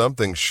has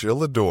something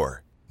she'll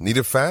adore. Need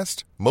it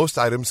fast? Most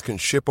items can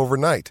ship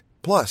overnight.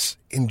 Plus,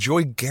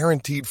 enjoy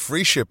guaranteed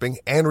free shipping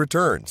and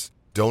returns.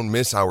 Don't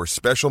miss our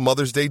special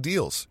Mother's Day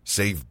deals.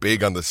 Save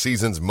big on the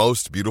season's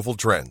most beautiful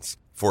trends.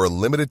 For a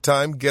limited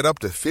time, get up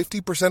to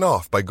 50%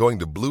 off by going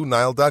to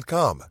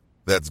BlueNile.com.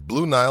 That's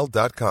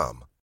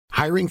BlueNile.com.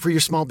 Hiring for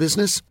your small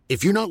business?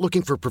 If you're not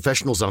looking for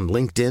professionals on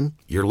LinkedIn,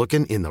 you're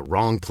looking in the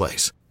wrong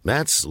place.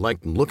 That's like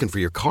looking for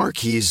your car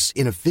keys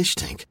in a fish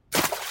tank.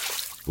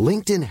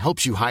 LinkedIn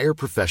helps you hire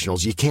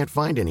professionals you can't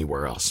find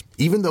anywhere else,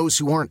 even those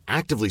who aren't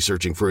actively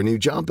searching for a new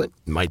job but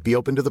might be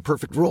open to the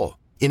perfect role.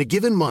 In a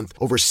given month,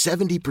 over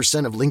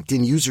 70% of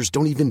LinkedIn users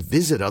don't even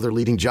visit other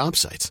leading job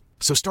sites.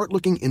 So start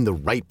looking in the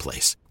right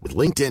place. With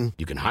LinkedIn,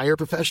 you can hire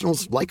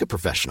professionals like a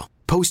professional.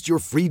 Post your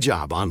free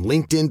job on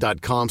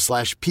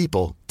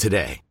linkedin.com/people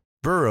today.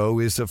 Burrow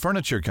is a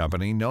furniture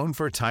company known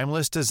for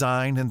timeless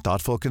design and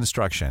thoughtful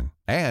construction,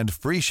 and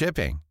free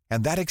shipping,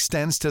 and that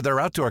extends to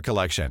their outdoor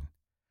collection.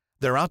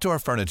 Their outdoor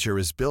furniture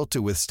is built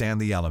to withstand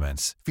the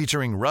elements,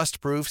 featuring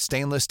rust-proof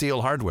stainless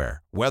steel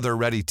hardware,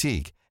 weather-ready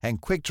teak,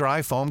 and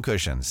quick-dry foam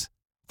cushions.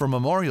 For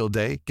Memorial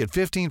Day, get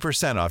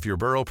 15% off your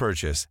Burrow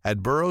purchase at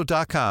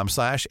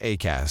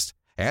burrow.com/ACAST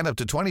and up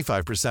to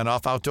 25%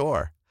 off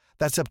outdoor.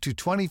 That's up to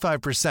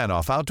 25%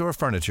 off outdoor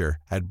furniture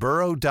at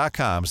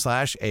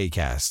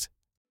burrow.com/ACAST.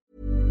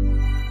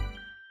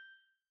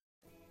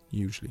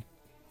 Usually.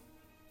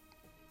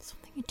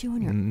 Something you do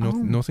on your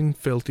own. Nothing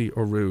filthy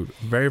or rude.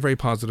 Very, very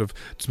positive.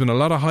 There's been a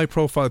lot of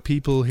high-profile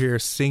people here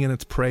singing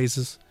its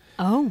praises.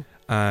 Oh.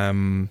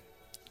 And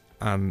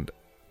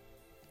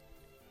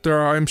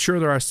I'm sure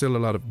there are still a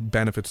lot of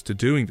benefits to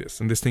doing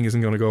this, and this thing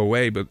isn't going to go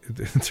away, but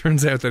it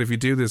turns out that if you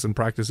do this and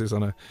practice this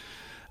on a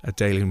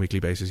daily and weekly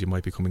basis, you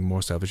might be becoming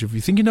more selfish. If you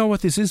think you know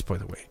what this is, by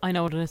the way. I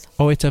know what it is.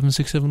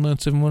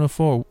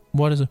 08767971004.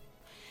 What is it?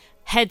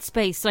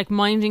 Headspace, like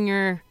minding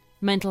your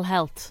mental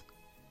health.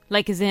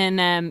 Like as in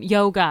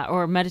yoga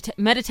or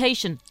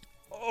meditation.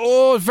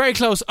 Oh, very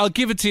close. I'll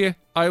give it to you.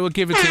 I will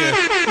give it to you.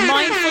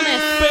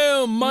 Mindfulness.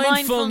 Boom,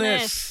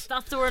 mindfulness.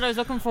 That's the word I was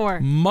looking for.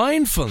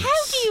 Mindfulness.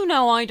 How do you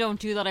know I don't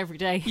do that every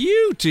day?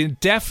 You do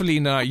definitely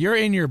not. You're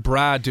in your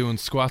bra doing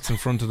squats in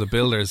front of the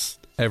builders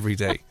every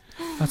day.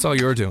 That's all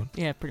you're doing.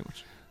 Yeah, pretty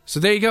much. So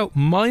there you go.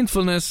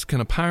 Mindfulness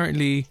can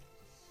apparently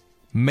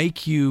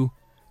make you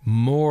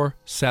more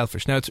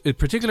selfish. Now, it's a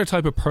particular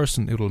type of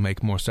person it will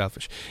make more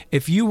selfish.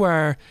 If you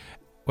are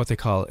what they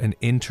call an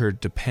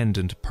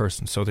interdependent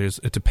person. So there's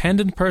a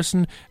dependent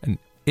person, an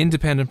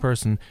independent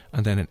person,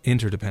 and then an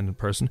interdependent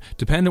person.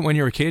 Dependent when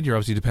you're a kid, you're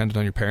obviously dependent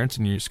on your parents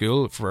and your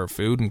school for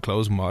food and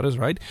clothes and waters,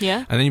 right?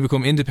 Yeah. And then you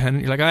become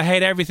independent. You're like, I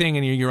hate everything,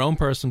 and you're your own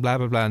person, blah,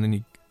 blah, blah. And then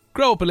you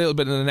grow up a little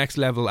bit, and the next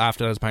level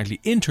after that is apparently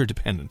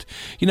interdependent.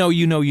 You know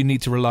you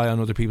need to rely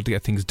on other people to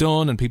get things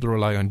done, and people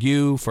rely on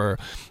you for,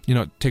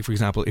 take for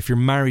example, if you're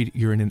married,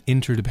 you're in an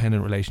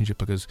interdependent relationship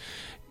because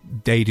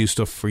they do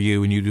stuff for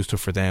you and you do stuff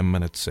for them,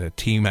 and it's a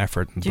team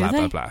effort and blah,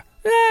 blah, blah.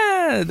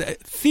 Yeah,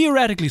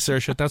 theoretically,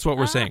 Saoirse, that's what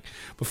we're saying.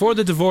 Before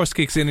the divorce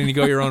kicks in and you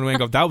go your own way and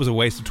go, that was a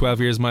waste of 12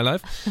 years of my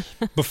life.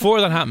 Before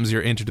that happens,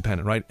 you're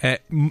interdependent, right?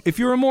 If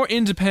you're a more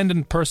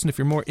independent person, if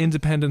you're a more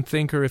independent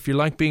thinker, if you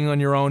like being on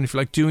your own, if you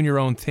like doing your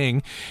own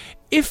thing,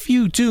 if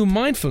you do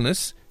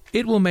mindfulness,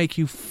 it will make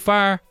you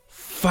far,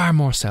 far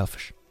more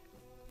selfish.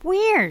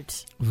 Weird.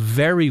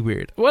 Very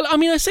weird. Well, I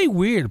mean, I say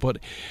weird, but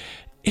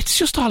it's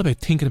just all about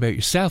thinking about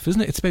yourself,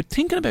 isn't it? It's about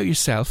thinking about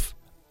yourself.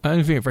 I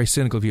have a very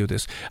cynical view of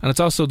this. And it's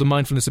also the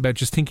mindfulness about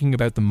just thinking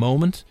about the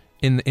moment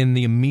in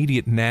the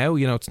immediate now.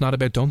 It's not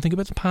about, don't think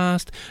about the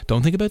past,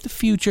 don't think about the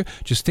future,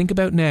 just think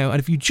about now. And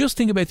if you just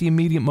think about the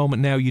immediate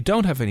moment now, you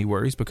don't have any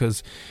worries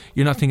because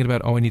you're not thinking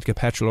about, I need to get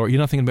petrol, or you're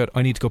not thinking about,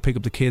 I need to go pick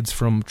up the kids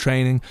from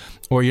training,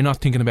 or you're not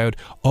thinking about,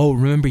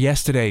 remember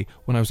yesterday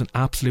when I was an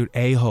absolute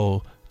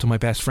a-hole to my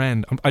best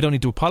friend. I don't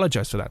need to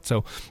apologise for that.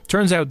 So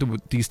turns out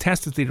these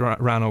tests that they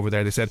ran over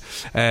there, they said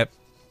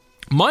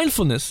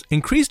mindfulness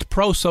increased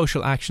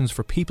pro-social actions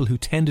for people who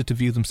tended to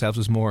view themselves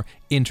as more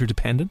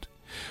interdependent,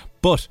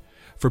 but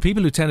for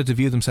people who tended to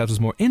view themselves as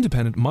more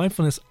independent,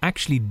 mindfulness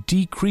actually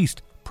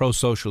decreased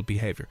pro-social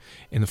behaviour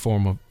in the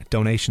form of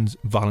donations,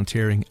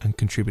 volunteering and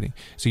contributing.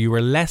 So you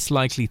are less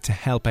likely to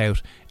help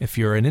out. If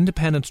you're an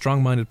independent,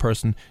 strong-minded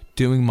person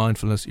doing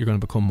mindfulness, you're going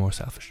to become more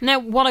selfish. Now,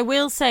 what I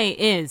will say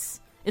is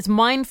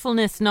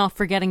mindfulness not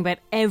forgetting about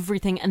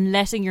everything and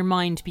letting your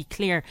mind be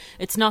clear.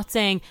 It's not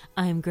saying,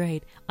 I'm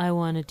great, I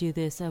want to do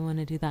this, I want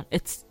to do that.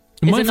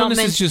 Mindfulness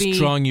is just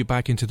drawing you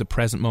back into the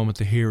present moment,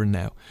 the here and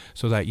now,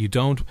 so that you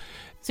don't...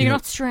 So you're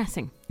not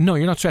stressing? No,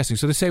 you're not stressing.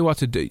 So they say what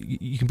to do.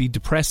 You can be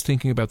depressed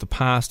thinking about the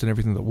past and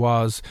everything that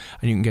was,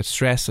 and you can get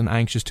stressed and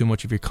anxious too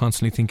much if you're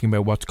constantly thinking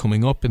about what's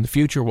coming up in the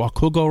future, what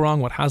could go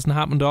wrong, what hasn't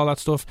happened, all that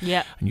stuff.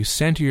 Yeah. And you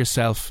center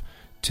yourself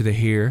to the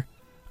here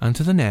and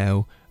to the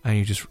now, and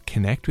you just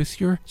connect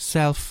with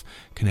yourself,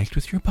 connect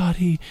with your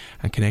body,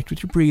 and connect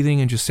with your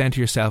breathing, and just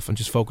center yourself and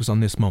just focus on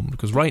this moment.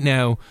 Because right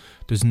now,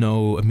 there's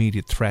no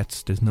immediate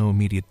threats, there's no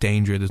immediate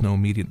danger, there's no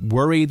immediate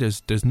worry,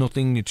 there's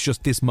nothing. It's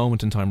just this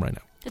moment in time right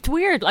now. It's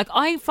weird. Like,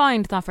 I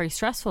find that very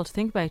stressful to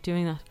think about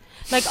doing that.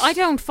 Like, I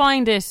don't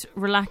find it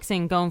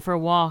relaxing going for a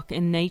walk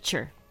in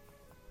nature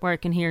where I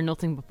can hear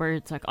nothing but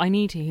birds. Like, I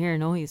need to hear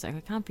noise. Like,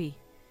 I can't be...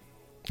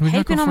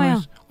 Well, on my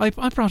own.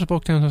 I brought a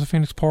book down to the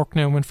Phoenix Park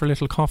now and went for a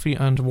little coffee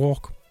and a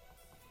walk.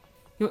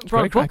 You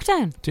brought a book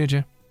down? Did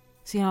you?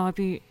 See, I'll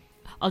do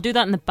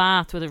that in the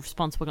bath with a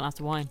responsible glass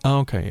of wine. Oh,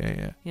 okay,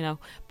 yeah. You know,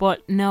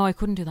 but no, I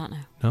couldn't do that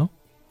now.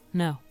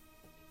 No.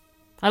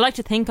 I like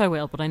to think I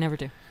will, but I never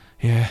do.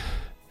 Yeah.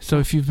 So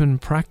if you've been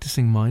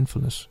practicing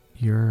mindfulness,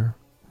 you're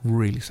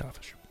really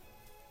selfish.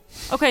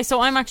 Okay,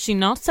 so I'm actually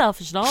not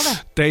selfish at all then.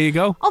 There you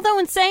go. Although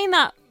in saying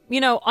that, you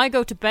know, I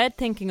go to bed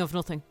thinking of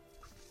nothing.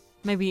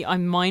 Maybe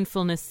I'm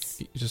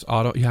mindfulness.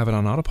 You have it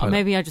on autopilot. Or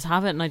maybe I just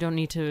have it and I don't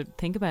need to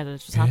think about it.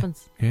 It just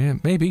happens. Yeah,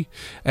 maybe.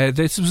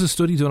 This was a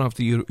study done off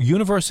the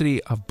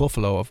University of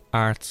Buffalo of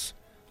Arts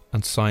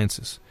and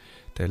Sciences.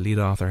 The lead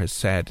author has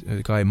said,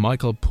 the guy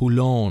Michael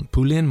Poulin,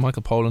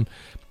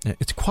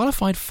 it's a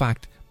qualified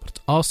fact, but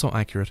it's also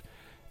accurate.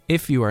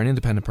 If you are an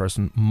independent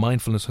person,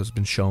 mindfulness has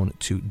been shown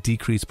to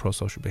decrease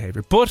prosocial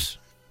behaviour. But...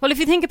 Well, if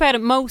you think about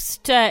it,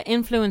 most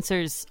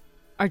influencers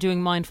are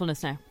doing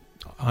mindfulness now.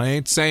 I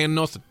ain't saying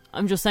nothing.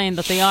 I'm just saying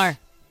that they are.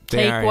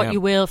 Take what you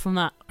will from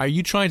that. Are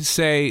you trying to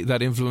say that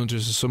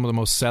influencers are some of the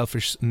most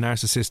selfish,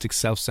 narcissistic,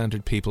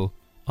 self-centred people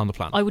on the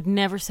planet? I would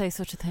never say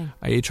such a thing.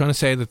 Are you trying to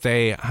say that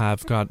they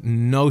have got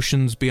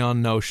notions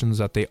beyond notions,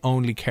 that they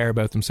only care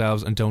about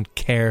themselves and don't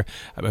care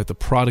about the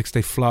products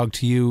they flog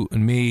to you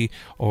and me,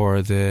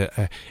 or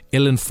the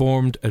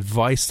ill-informed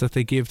advice that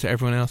they give to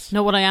everyone else?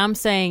 No, what I am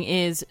saying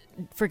is,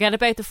 forget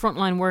about the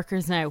frontline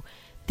workers now.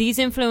 These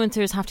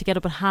influencers have to get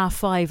up at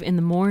 5:30 in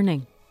the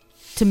morning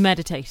to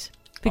meditate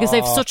because they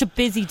have such a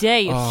busy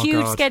day, a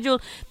huge schedule.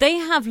 They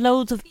have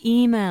loads of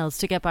emails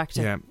to get back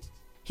to. Yeah.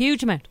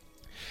 Huge amount.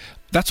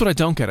 That's what I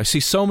don't get. I see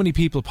so many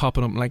people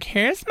popping up like,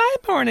 here's my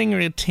morning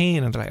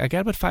routine, and I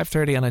get up at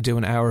 5:30 and I do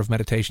an hour of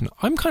meditation.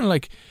 I'm kind of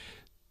like,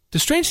 the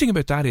strange thing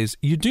about that is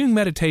you're doing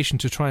meditation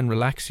to try and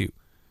relax you.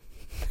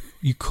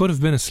 You could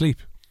have been asleep.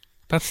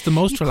 That's the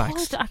most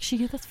relaxed.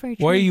 Actually, that's very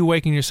true. Why are you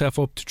waking yourself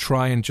up to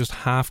try and just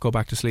half go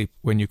back to sleep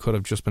when you could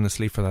have just been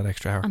asleep for that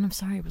extra hour? And I'm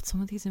sorry, but some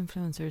of these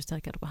influencers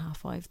that get up at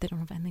 5:30, they don't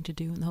have anything to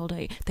do in the whole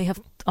day. They have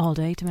all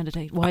day to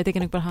meditate. Why are they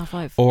getting up at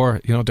 5:30?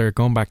 Or, you know, they're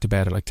going back to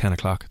bed at like 10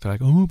 o'clock. They're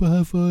like, oh,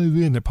 about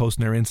 5:30, and they're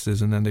posting their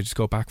Instas, and then they just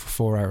go back for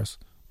 4 hours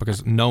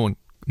because no one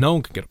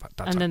can get up at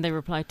that time. And then they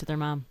reply to their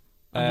mum.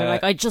 And they're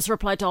like, I just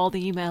replied to all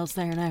the emails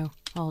there now,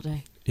 all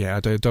day. Yeah,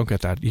 I don't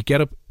get that. You get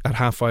up at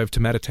 5:30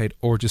 to meditate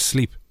or just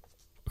sleep.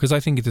 Because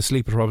I think the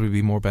sleep would probably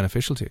be more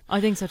beneficial to you.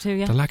 I think so too,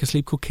 yeah. The lack of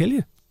sleep could kill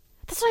you.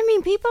 That's what I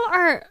mean. People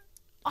are...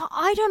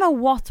 I don't know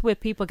what's with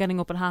people getting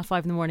up at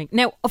 5:30 in the morning.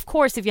 Now, of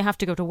course, if you have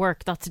to go to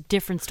work, that's a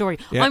different story.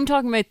 Yeah. I'm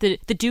talking about the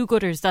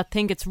do-gooders that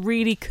think it's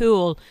really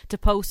cool to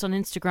post on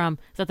Instagram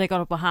that they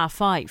got up at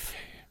 5:30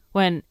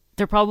 when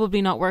they're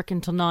probably not working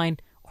till 9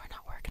 or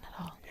not working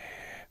at all. Yeah.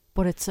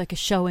 But it's like a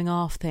showing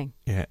off thing.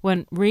 Yeah.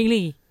 When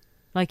really,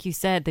 like you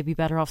said, they'd be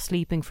better off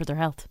sleeping for their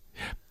health.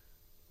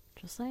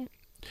 Just saying.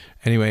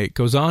 Anyway, it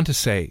goes on to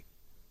say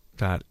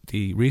that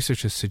the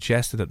research has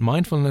suggested that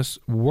mindfulness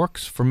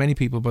works for many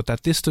people, but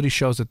that this study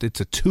shows that it's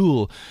a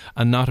tool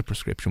and not a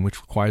prescription, which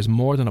requires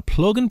more than a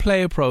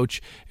plug-and-play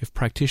approach if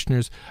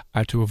practitioners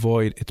are to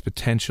avoid its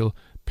potential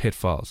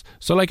pitfalls.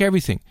 So like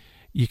everything,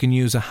 you can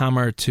use a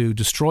hammer to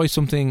destroy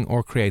something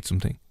or create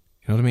something.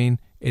 You know what I mean?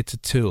 It's a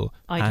tool.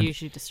 I'd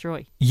usually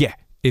destroy. Yeah.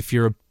 If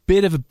you're a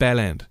bit of a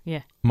bellend,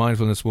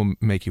 mindfulness will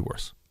make you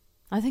worse.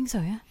 I think so,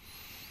 yeah.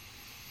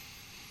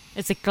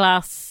 It's a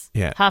glass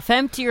half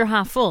empty or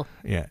half full.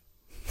 Yeah.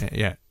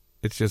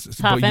 It's just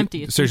half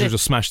empty. Seriously,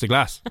 just smash the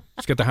glass.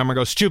 Just get the hammer and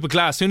go, stupid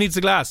glass. Who needs the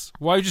glass?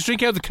 Why would you just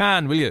drink out the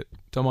can, will you?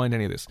 Don't mind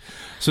any of this.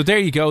 So there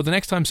you go. The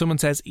next time someone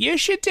says, you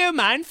should do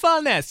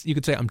mindfulness, you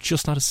could say, I'm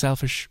just not a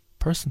selfish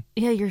person.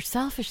 Yeah, you're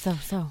selfish though,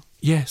 so.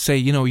 Yeah, say,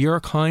 you know, you're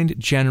a kind,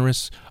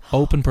 generous,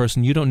 open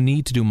person. You don't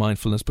need to do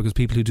mindfulness because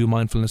people who do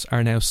mindfulness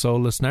are now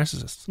soulless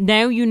narcissists.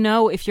 Now you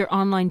know if you're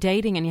online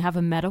dating and you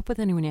haven't met up with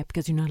anyone yet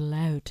because you're not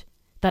allowed.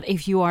 That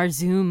if you are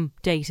Zoom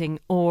dating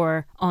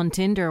or on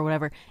Tinder or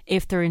whatever,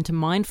 if they're into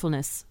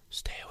mindfulness,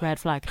 stay away. Red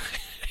flag.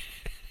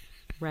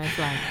 Red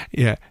flag.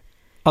 Yeah.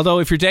 Although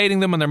if you're dating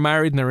them and they're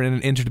married and they're in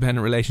an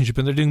interdependent relationship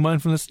and they're doing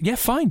mindfulness, yeah,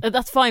 fine.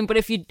 That's fine. But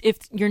if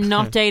you're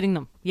not dating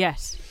them,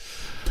 yes,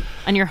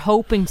 and you're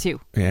hoping to,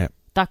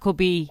 that could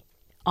be,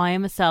 I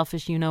am a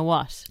selfish, you know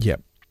what?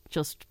 Yep.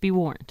 Just be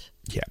warned.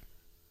 Yeah.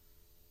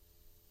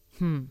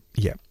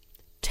 Yeah.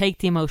 Take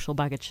the emotional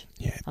baggage.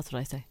 Yeah. That's what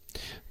I say.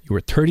 You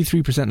were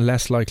 33%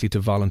 less likely to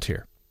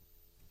volunteer.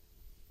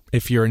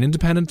 If you're an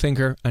independent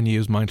thinker and you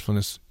use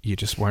mindfulness, you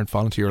just weren't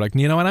volunteer. You're like,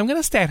 you know what, I'm going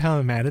to stay at home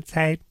and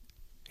meditate.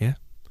 Yeah.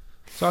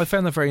 So I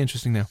found that very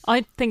interesting now.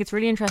 I think it's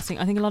really interesting.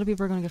 I think a lot of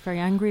people are going to get very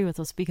angry with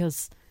us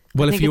because...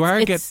 Well, if you are...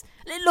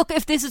 Look,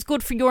 if this is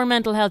good for your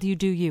mental health, you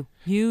do you.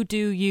 You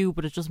do you,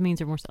 but it just means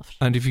you're more selfish.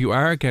 And if you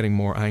are getting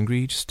more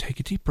angry, just take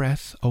a deep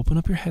breath, open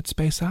up your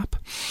Headspace app.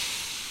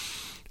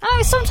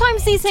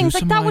 Sometimes these things,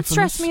 like that would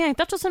stress me out.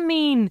 That doesn't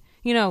mean,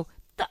 you know,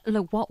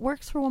 look, what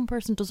works for one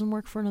person doesn't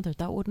work for another.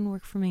 That wouldn't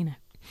work for me now.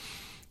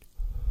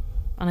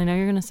 And I know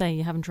you're going to say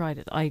you haven't tried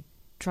it. I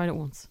tried it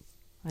once.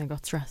 I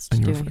got stressed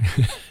doing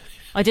it.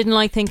 I didn't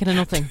like thinking of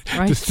nothing,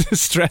 right? The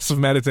stress of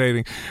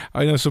meditating.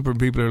 I know some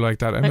people are like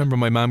that. I remember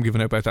my mum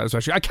giving out about that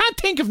especially. I can't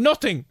think of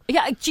nothing.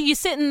 Yeah, do you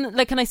sit in,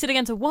 like, can I sit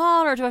against a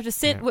wall, or do I have to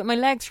sit with my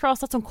legs crossed?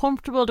 That's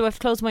uncomfortable. Do I have to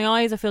close my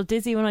eyes? I feel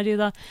dizzy when I do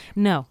that.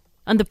 No.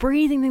 And the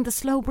breathing thing, the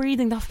slow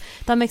breathing,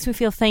 that makes me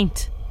feel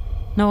faint.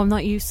 No, I'm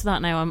not used to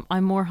that now.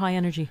 I'm more high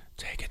energy.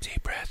 Take a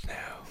deep breath now.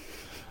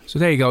 So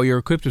there you go, you're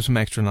equipped with some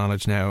extra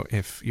knowledge now.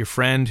 If your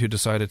friend who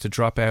decided to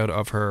drop out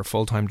of her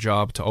full-time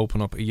job to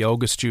open up a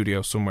yoga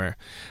studio somewhere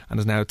and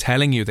is now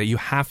telling you that you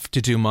have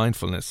to do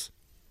mindfulness,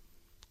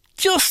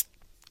 just,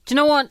 do you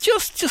know what?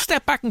 Just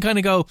step back and kind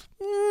of go,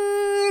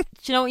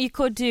 Do you know what you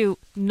could do?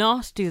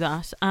 Not do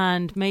that,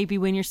 and maybe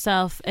win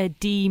yourself a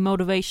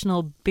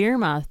demotivational beer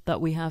mat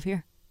that we have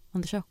here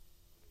on the show.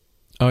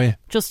 Oh yeah.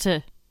 Just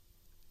to...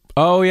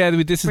 Oh yeah,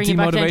 this is bring you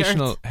back down to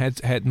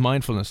demotivational head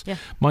mindfulness. Yeah.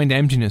 Mind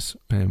emptiness,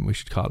 we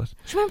should call it.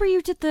 Do you remember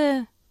you did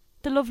the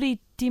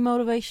lovely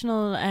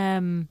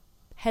demotivational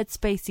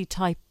headspacey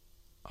type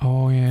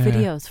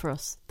videos for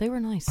us? They were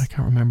nice. I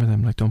can't remember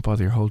them, like don't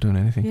bother your whole doing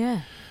anything.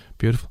 Yeah.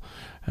 Beautiful.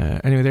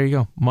 Anyway, there you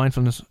go.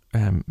 Mindfulness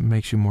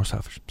makes you more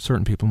selfish.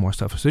 Certain people more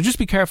selfish. So just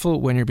be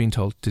careful when you're being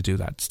told to do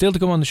that. Still to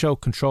come on the show,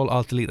 Control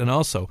Alt Delete. And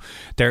also,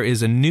 there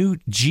is a new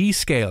G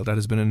scale that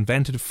has been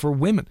invented for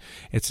women.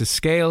 It's a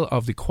scale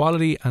of the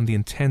quality and the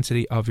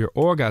intensity of your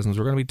orgasms.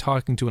 We're going to be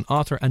talking to an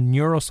author and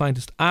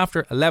neuroscientist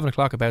after 11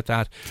 o'clock about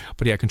that.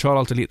 But yeah, Control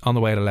Alt Delete on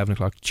the way at 11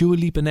 o'clock. Dua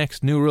Lipa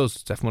next. New rules.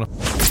 It's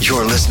FM104.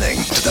 You're listening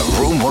to the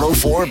Room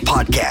 104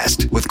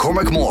 podcast with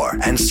Cormac Moore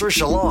and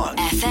Saoirse Long.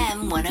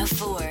 FM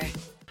 104.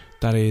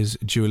 That is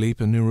Dua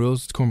Lipa, New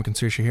Rules. It's Cormac and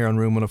Saoirse here on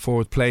Room 104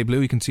 with Play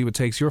Blue. You can see what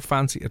takes your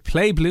fancy at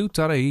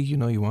playblue.ie. You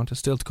know you want it.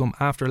 Still to come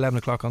after 11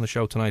 o'clock on the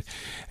show tonight.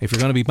 If you're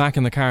going to be back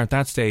in the car at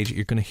that stage,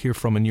 you're going to hear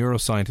from a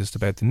neuroscientist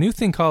about the new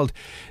thing called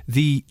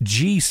the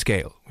G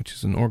scale, which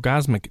is an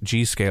orgasmic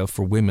G scale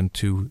for women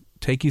to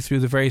take you through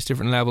the various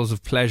different levels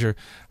of pleasure.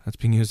 That's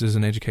being used as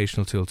an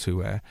educational tool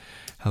to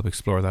help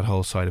explore that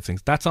whole side of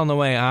things. That's on the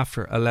way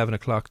after 11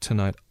 o'clock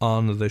tonight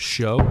on the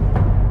show.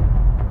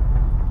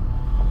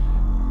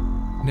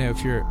 Now,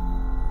 if you're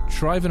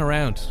driving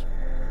around,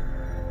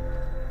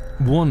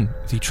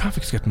 the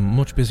traffic's getting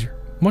much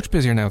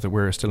busier now that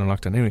we're still in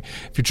lockdown. Anyway,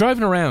 if you're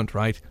driving around,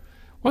 right,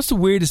 what's the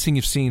weirdest thing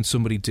you've seen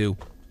somebody do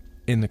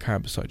in the car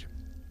beside you?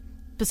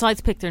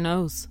 Besides pick their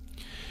nose.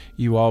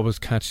 You always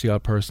catch the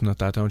odd person at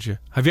that, don't you?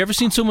 Have you ever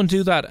seen someone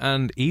do that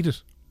and eat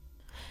it?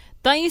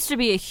 That used to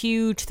be a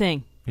huge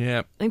thing. Yeah.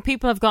 I think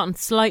people have gotten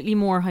slightly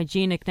more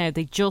hygienic now.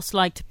 They just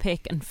like to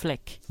pick and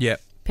flick. Yeah.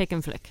 Pick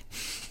and flick.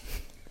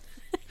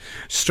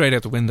 Straight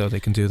out the window they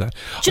can do that.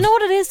 Do you know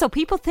what it is though?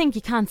 People think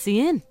you can't see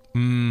in.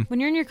 When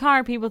you're in your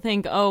car, people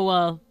think, oh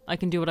well, I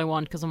can do what I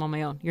want because I'm on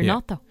my own. You're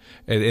not though.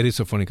 It is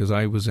so funny because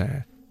I was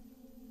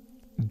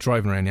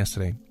driving around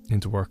yesterday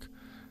into work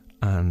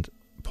and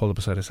pulled up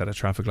beside a set of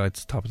traffic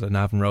lights top of the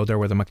Navan Road there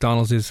where the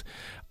McDonald's is,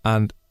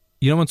 and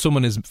you know when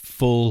someone is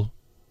full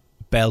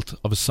belt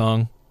of a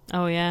song,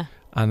 oh yeah,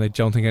 and they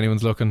don't think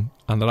anyone's looking,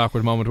 and that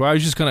awkward moment where I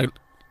was just kind of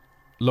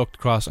looked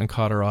across and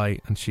caught her eye,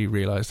 and she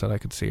realised that I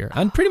could see her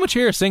and pretty much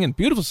hear her singing.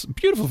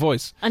 Beautiful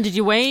voice. And did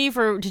you wave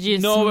or did you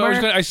no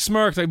smirk? I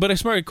smirked, but I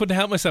smirked. I couldn't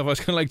help myself. I was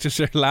kind of like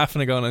just laughing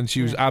again, and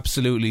she was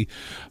absolutely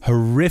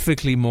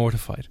horrifically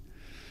mortified.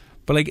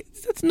 But like,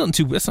 that's not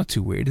too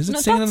weird, is it?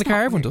 No, singing in that's the car,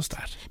 not everyone weird. does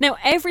that. Now,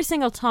 every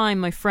single time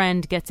my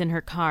friend gets in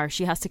her car,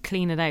 she has to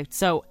clean it out.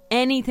 So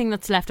anything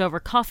that's left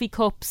over, coffee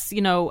cups,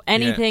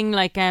 anything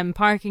like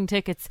parking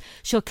tickets,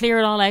 she'll clear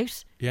it all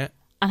out. Yeah.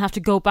 And have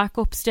to go back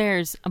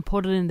upstairs and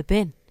put it in the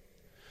bin.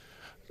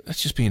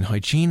 That's just being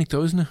hygienic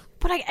though, isn't it?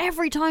 But like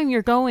every time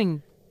you're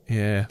going,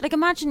 yeah. Like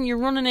imagine you're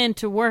running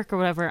into work or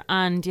whatever,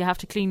 and you have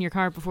to clean your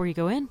car before you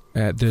go in.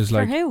 There's For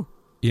like who?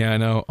 Yeah, I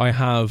know.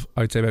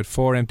 I'd say about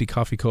 4 empty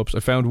coffee cups.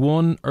 I found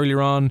one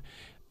earlier on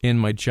in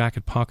my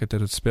jacket pocket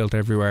that had spilt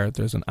everywhere.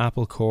 There's an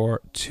apple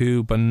core,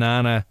 2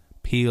 banana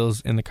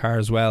peels in the car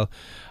as well,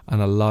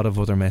 and a lot of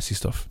other messy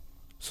stuff.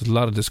 So there's a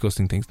lot of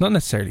disgusting things. Not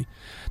necessarily.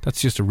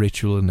 That's just a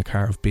ritual in the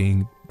car of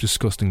being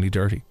disgustingly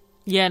dirty.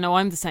 Yeah, no,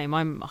 I'm the same.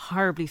 I'm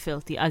horribly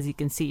filthy, as you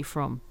can see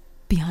from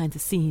behind the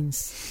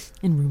scenes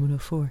in Room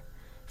 104,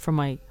 from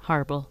my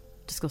horrible,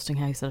 disgusting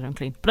house that I don't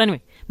clean. But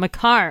anyway, my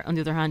car, on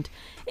the other hand,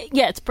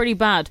 yeah, it's pretty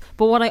bad.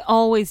 But what I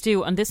always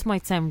do, and this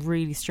might sound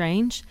really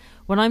strange,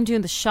 when I'm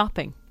doing the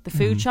shopping, the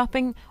food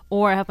shopping,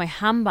 or I have my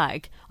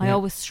handbag, I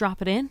always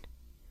strap it in.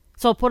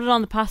 So I'll put it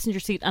on the passenger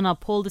seat and I'll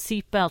pull the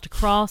seatbelt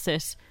across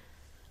it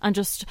and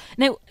just...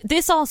 Now,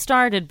 this all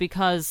started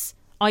because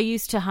I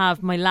used to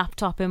have my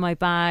laptop in my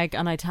bag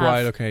and I'd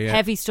have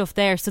heavy stuff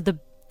there, so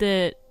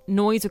the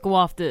noise would go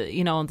off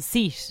on the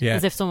seat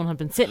as if someone had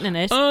been sitting in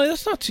it. Oh,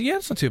 that's not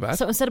too bad.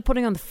 So instead of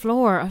putting it on the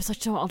floor, I was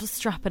like, I'll just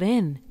strap it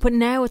in. But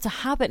now it's a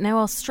habit. Now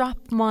I'll strap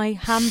my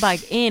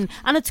handbag in,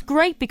 and it's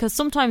great because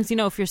sometimes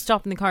if you're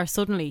stopping the car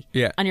suddenly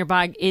and your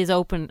bag is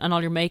open and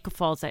all your makeup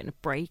falls out and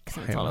it breaks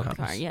and it's all over the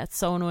car. Yeah, it's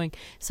so annoying.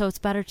 So it's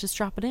better to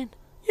strap it in.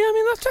 Yeah, I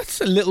mean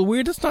that's a little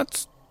weird. It's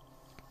not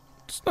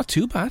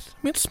too bad. I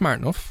mean, it's smart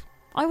enough.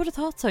 I would have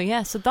thought so,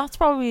 yeah. So that's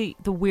probably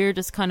the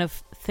weirdest kind of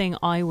thing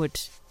I would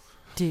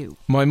do?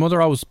 My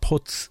mother always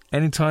puts,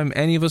 anytime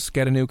any of us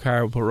get a new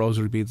car, we'll put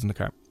rosary beads in the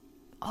car.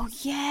 Oh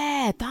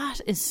yeah, that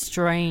is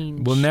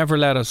strange.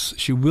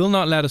 She will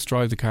not let us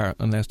drive the car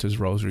unless there's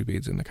rosary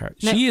beads in the car.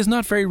 No. She is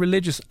not very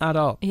religious at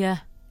all. Yeah.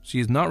 She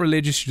is not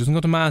religious. She doesn't go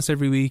to mass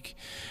every week.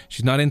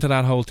 She's not into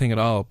that whole thing at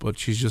all, but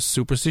she's just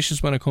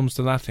superstitious when it comes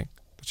to that thing.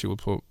 That she will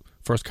put,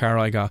 first car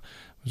I got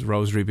was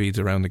rosary beads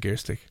around the gear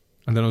stick.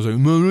 And then I was like,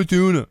 Mum, I'm not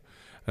doing it.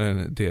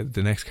 And then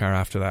the next car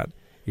after that,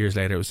 years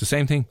later, it was the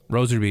same thing,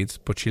 rosary beads,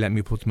 but she let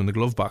me put them in the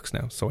glove box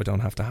now, so I don't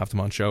have to have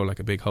them on show like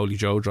a big Holy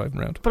Joe driving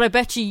around. But I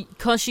bet you,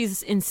 because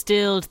she's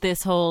instilled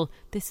this whole,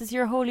 this is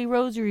your holy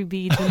rosary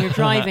beads when you're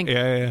driving,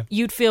 yeah.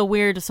 You'd feel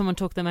weird if someone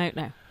took them out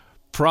now.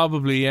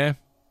 Probably, yeah.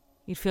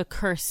 You'd feel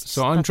cursed.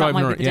 So I'm that driving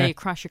might around, be the day you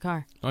crash your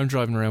car. I'm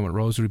driving around with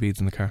rosary beads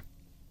in the car.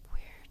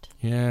 Weird.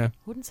 Yeah. I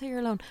wouldn't say you're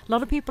alone. A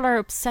lot of people are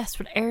obsessed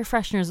with air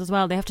fresheners as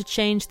well. They have to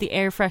change the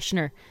air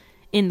freshener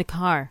in the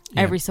car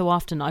every so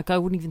often. Like, I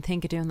wouldn't even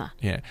think of doing that.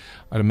 Yeah.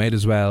 I'd have made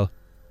as well.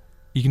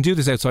 You can do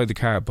this outside the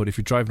car, but if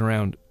you're driving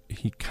around,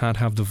 he can't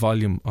have the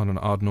volume on an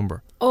odd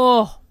number.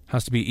 Oh.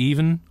 Has to be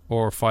even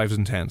or 5s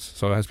and 10s.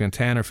 So it has to be on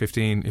 10 or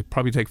 15. It'd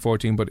probably take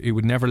 14, but it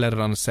would never let it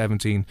on a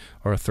 17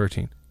 or a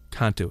 13.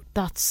 Can't do it.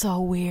 That's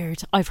so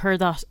weird. I've heard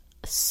that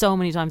so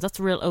many times. That's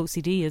real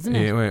OCD, isn't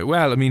it? Yeah,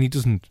 well, I mean, he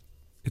doesn't.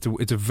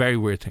 It's a very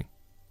weird thing.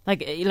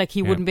 Like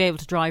he wouldn't be able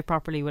to drive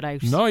properly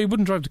without. No, he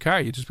wouldn't drive the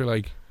car. You'd just be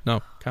like,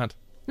 no, can't.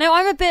 Now,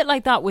 I'm a bit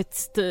like that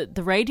with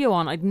the radio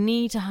on. I'd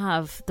need to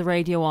have the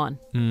radio on.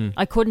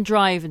 I couldn't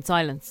drive in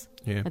silence.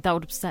 Yeah. Like, that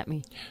would upset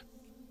me.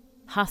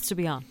 Has to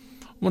be on.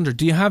 Wonder,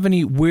 do you have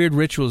any weird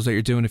rituals that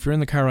you're doing? If you're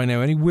in the car right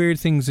now, any weird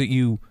things that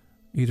you,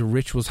 either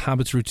rituals,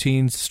 habits,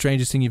 routines,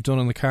 strangest thing you've done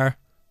in the car?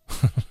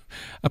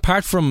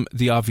 Apart from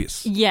the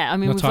obvious. Yeah, I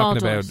mean, we're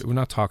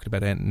not talking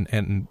about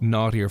anything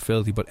naughty or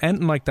filthy, but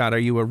anything like that. Are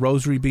you a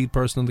rosary bead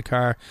person in the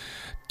car?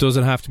 Does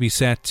it have to be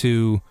set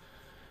to,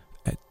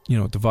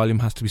 the volume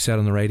has to be set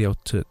on the radio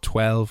to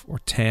 12 or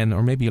 10,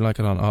 or maybe you like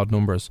it on odd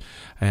numbers?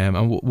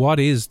 And what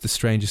is the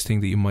strangest thing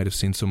that you might have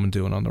seen someone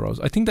doing on the roads?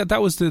 I think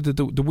that was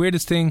the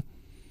weirdest thing.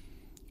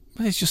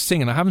 Well, it's just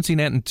singing. I haven't seen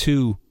anything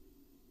too.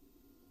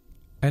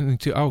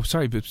 Oh,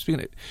 sorry, but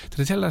did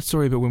I tell that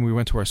story about when we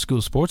went to our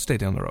school sports day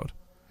down the road?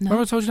 No.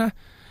 Remember I told you that?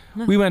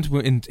 No. We went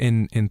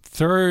in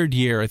third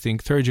year, I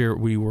think. Third year,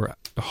 we were,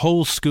 the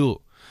whole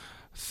school,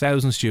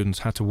 1,000 students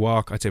had to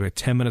walk, I'd say about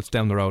 10 minutes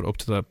down the road up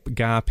to the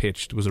GA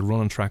pitch. There was a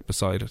running track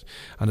beside it.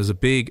 And there's a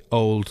big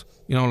old,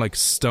 like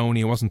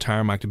stony, it wasn't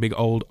tarmac, a big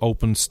old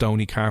open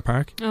stony car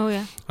park. Oh,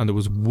 yeah. And there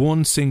was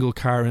one single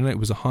car in it. It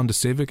was a Honda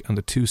Civic, and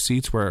the two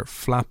seats were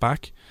flat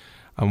back.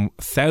 And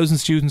 1,000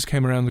 students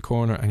came around the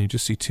corner, and you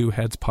just see two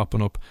heads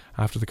popping up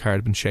after the car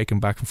had been shaken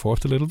back and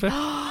forth a little bit.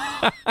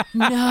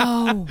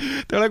 No.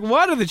 They're like,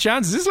 what are the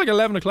chances? This is like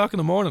 11 o'clock in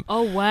the morning.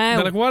 Oh, wow.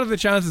 They're like, what are the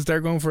chances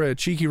they're going for a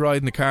cheeky ride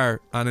in the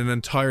car and an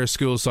entire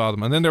school saw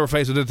them? And then they were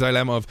faced with the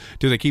dilemma of,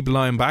 do they keep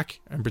lying back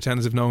and pretend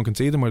as if no one can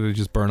see them, or do they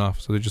just burn off?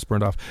 So they just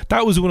burned off.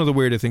 That was one of the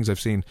weirder things I've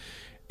seen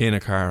in a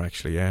car,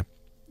 actually, yeah.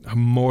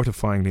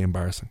 Mortifyingly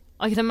embarrassing.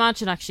 I can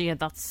imagine, actually, yeah,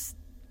 that's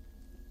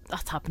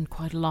happened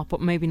quite a lot,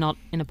 but maybe not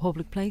in a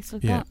public place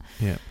like that.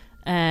 Yeah.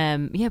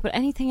 But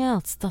anything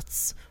else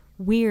that's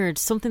weird,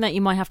 something that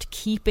you might have to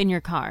keep in your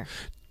car,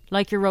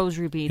 like your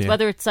rosary beads,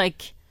 whether it's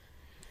like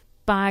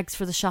bags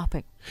for the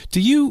shopping.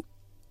 Do you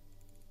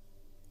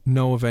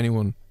know of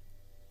anyone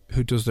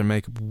who does their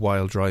makeup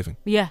while driving?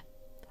 Yeah.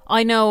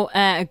 I know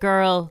a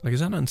girl. Like,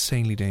 is that not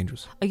insanely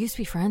dangerous? I used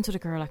to be friends with a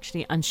girl,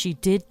 actually, and she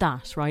did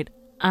that, right?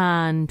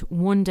 And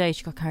one day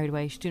she got carried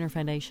away. She's doing her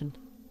foundation.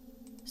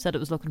 Said it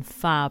was looking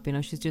fab,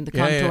 she's doing the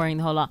contouring,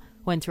 the whole lot.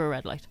 Went through a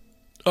red light.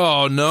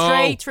 Oh, no.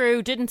 Straight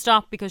through, didn't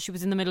stop because she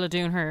was in the middle of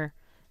doing her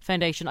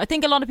foundation. I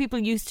think a lot of people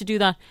used to do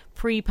that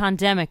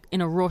pre-pandemic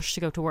in a rush to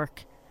go to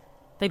work.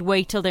 They'd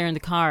wait till they're in the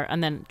car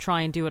and then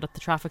try and do it at the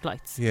traffic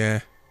lights.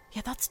 Yeah.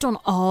 Yeah, that's done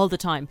all the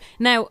time.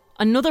 Now,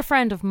 another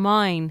friend of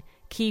mine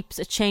keeps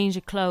a change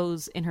of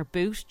clothes in her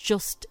boot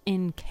just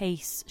in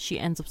case she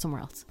ends up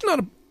somewhere else. Not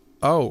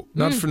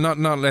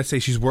let's say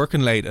she's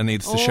working late and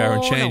needs to shower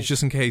and change,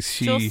 just in case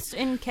she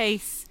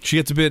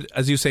gets a bit,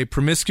 as you say,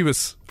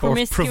 promiscuous or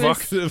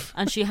provocative,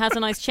 and she has a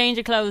nice change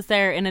of clothes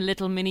there in a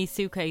little mini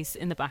suitcase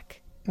in the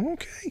back.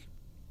 Okay.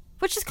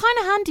 Which is kind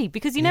of handy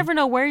because you never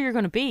know where you're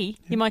going to be.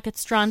 You might get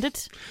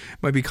stranded.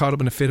 Might be caught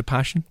up in a fit of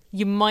passion.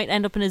 You might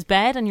end up in his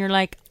bed and you're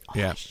like,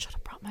 yeah, I should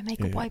have brought my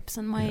makeup wipes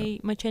and my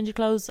change of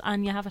clothes,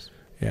 and you have it.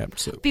 Yeah.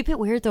 So it'd be a bit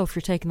weird though if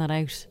you're taking that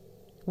out.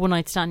 One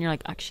night stand, you're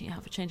like, actually, I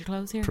have a change of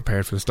clothes here.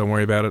 Prepared for this, don't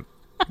worry about it.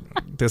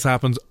 This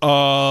happens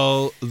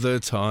all the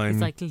time.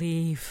 It's like,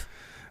 leave.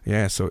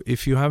 Yeah, so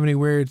if you have any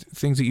weird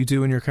things that you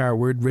do in your car,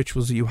 weird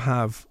rituals that you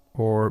have,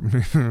 or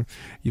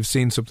you've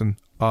seen something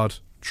odd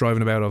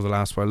driving about over the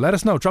last while, let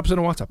us know. Drop us in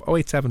a WhatsApp,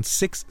 087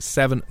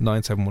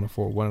 6797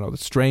 104. Want to know the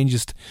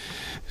strangest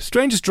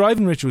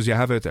driving rituals you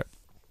have out there.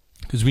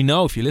 Because we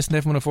know if you listen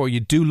to F104,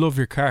 you do love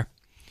your car.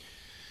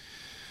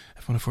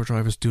 F104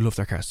 drivers do love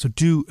their cars, so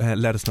do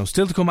let us know.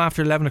 Still to come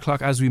after 11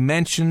 o'clock, as we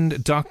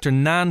mentioned, Dr.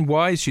 Nan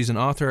Wise. She's an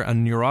author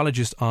and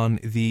neurologist on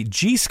the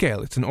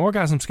G-scale. It's an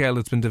orgasm scale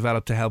that's been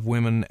developed to help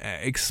women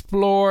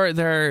explore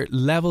their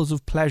levels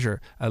of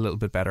pleasure a little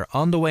bit better.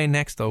 On the way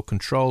next, though,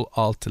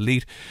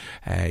 Control-Alt-Delete.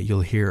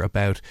 You'll hear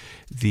about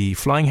the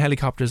flying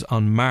helicopters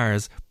on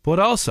Mars, but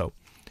also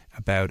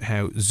about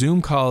how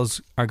Zoom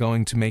calls are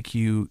going to make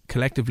you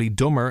collectively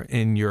dumber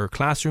in your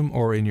classroom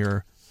or in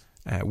your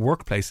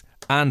workplace,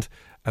 and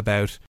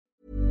about...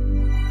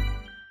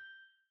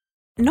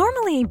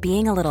 Normally,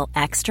 being a little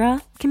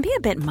extra can be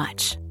a bit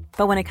much,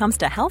 but when it comes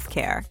to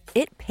healthcare,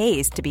 it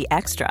pays to be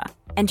extra.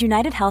 And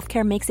United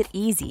Healthcare makes it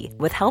easy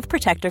with Health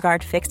Protector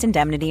Guard fixed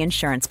indemnity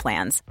insurance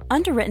plans.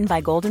 Underwritten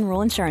by Golden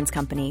Rule Insurance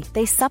Company,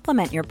 they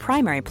supplement your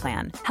primary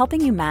plan, helping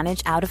you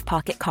manage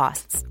out-of-pocket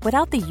costs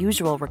without the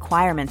usual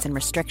requirements and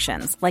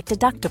restrictions like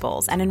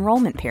deductibles and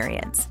enrollment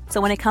periods. So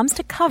when it comes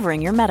to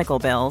covering your medical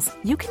bills,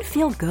 you can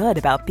feel good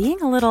about being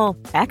a little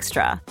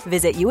extra.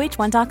 Visit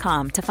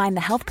UH1.com to find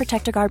the Health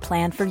Protector Guard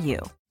plan for you.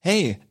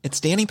 Hey, it's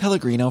Danny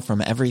Pellegrino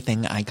from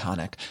Everything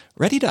Iconic.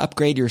 Ready to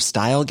upgrade your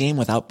style game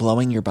without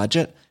blowing your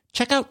budget?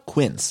 Check out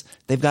Quince.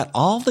 They've got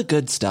all the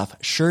good stuff,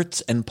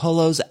 shirts and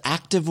polos,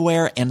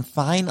 activewear, and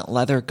fine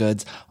leather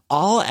goods,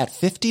 all at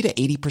 50 to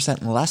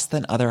 80% less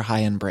than other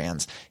high-end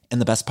brands. And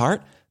the best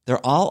part?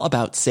 They're all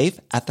about safe,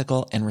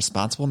 ethical, and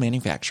responsible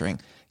manufacturing.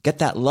 Get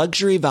that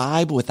luxury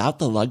vibe without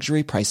the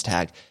luxury price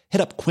tag.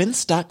 Hit up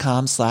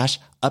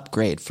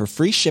quince.com/upgrade for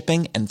free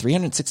shipping and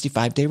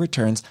 365-day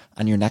returns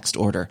on your next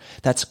order.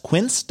 That's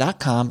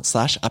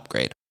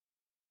quince.com/upgrade.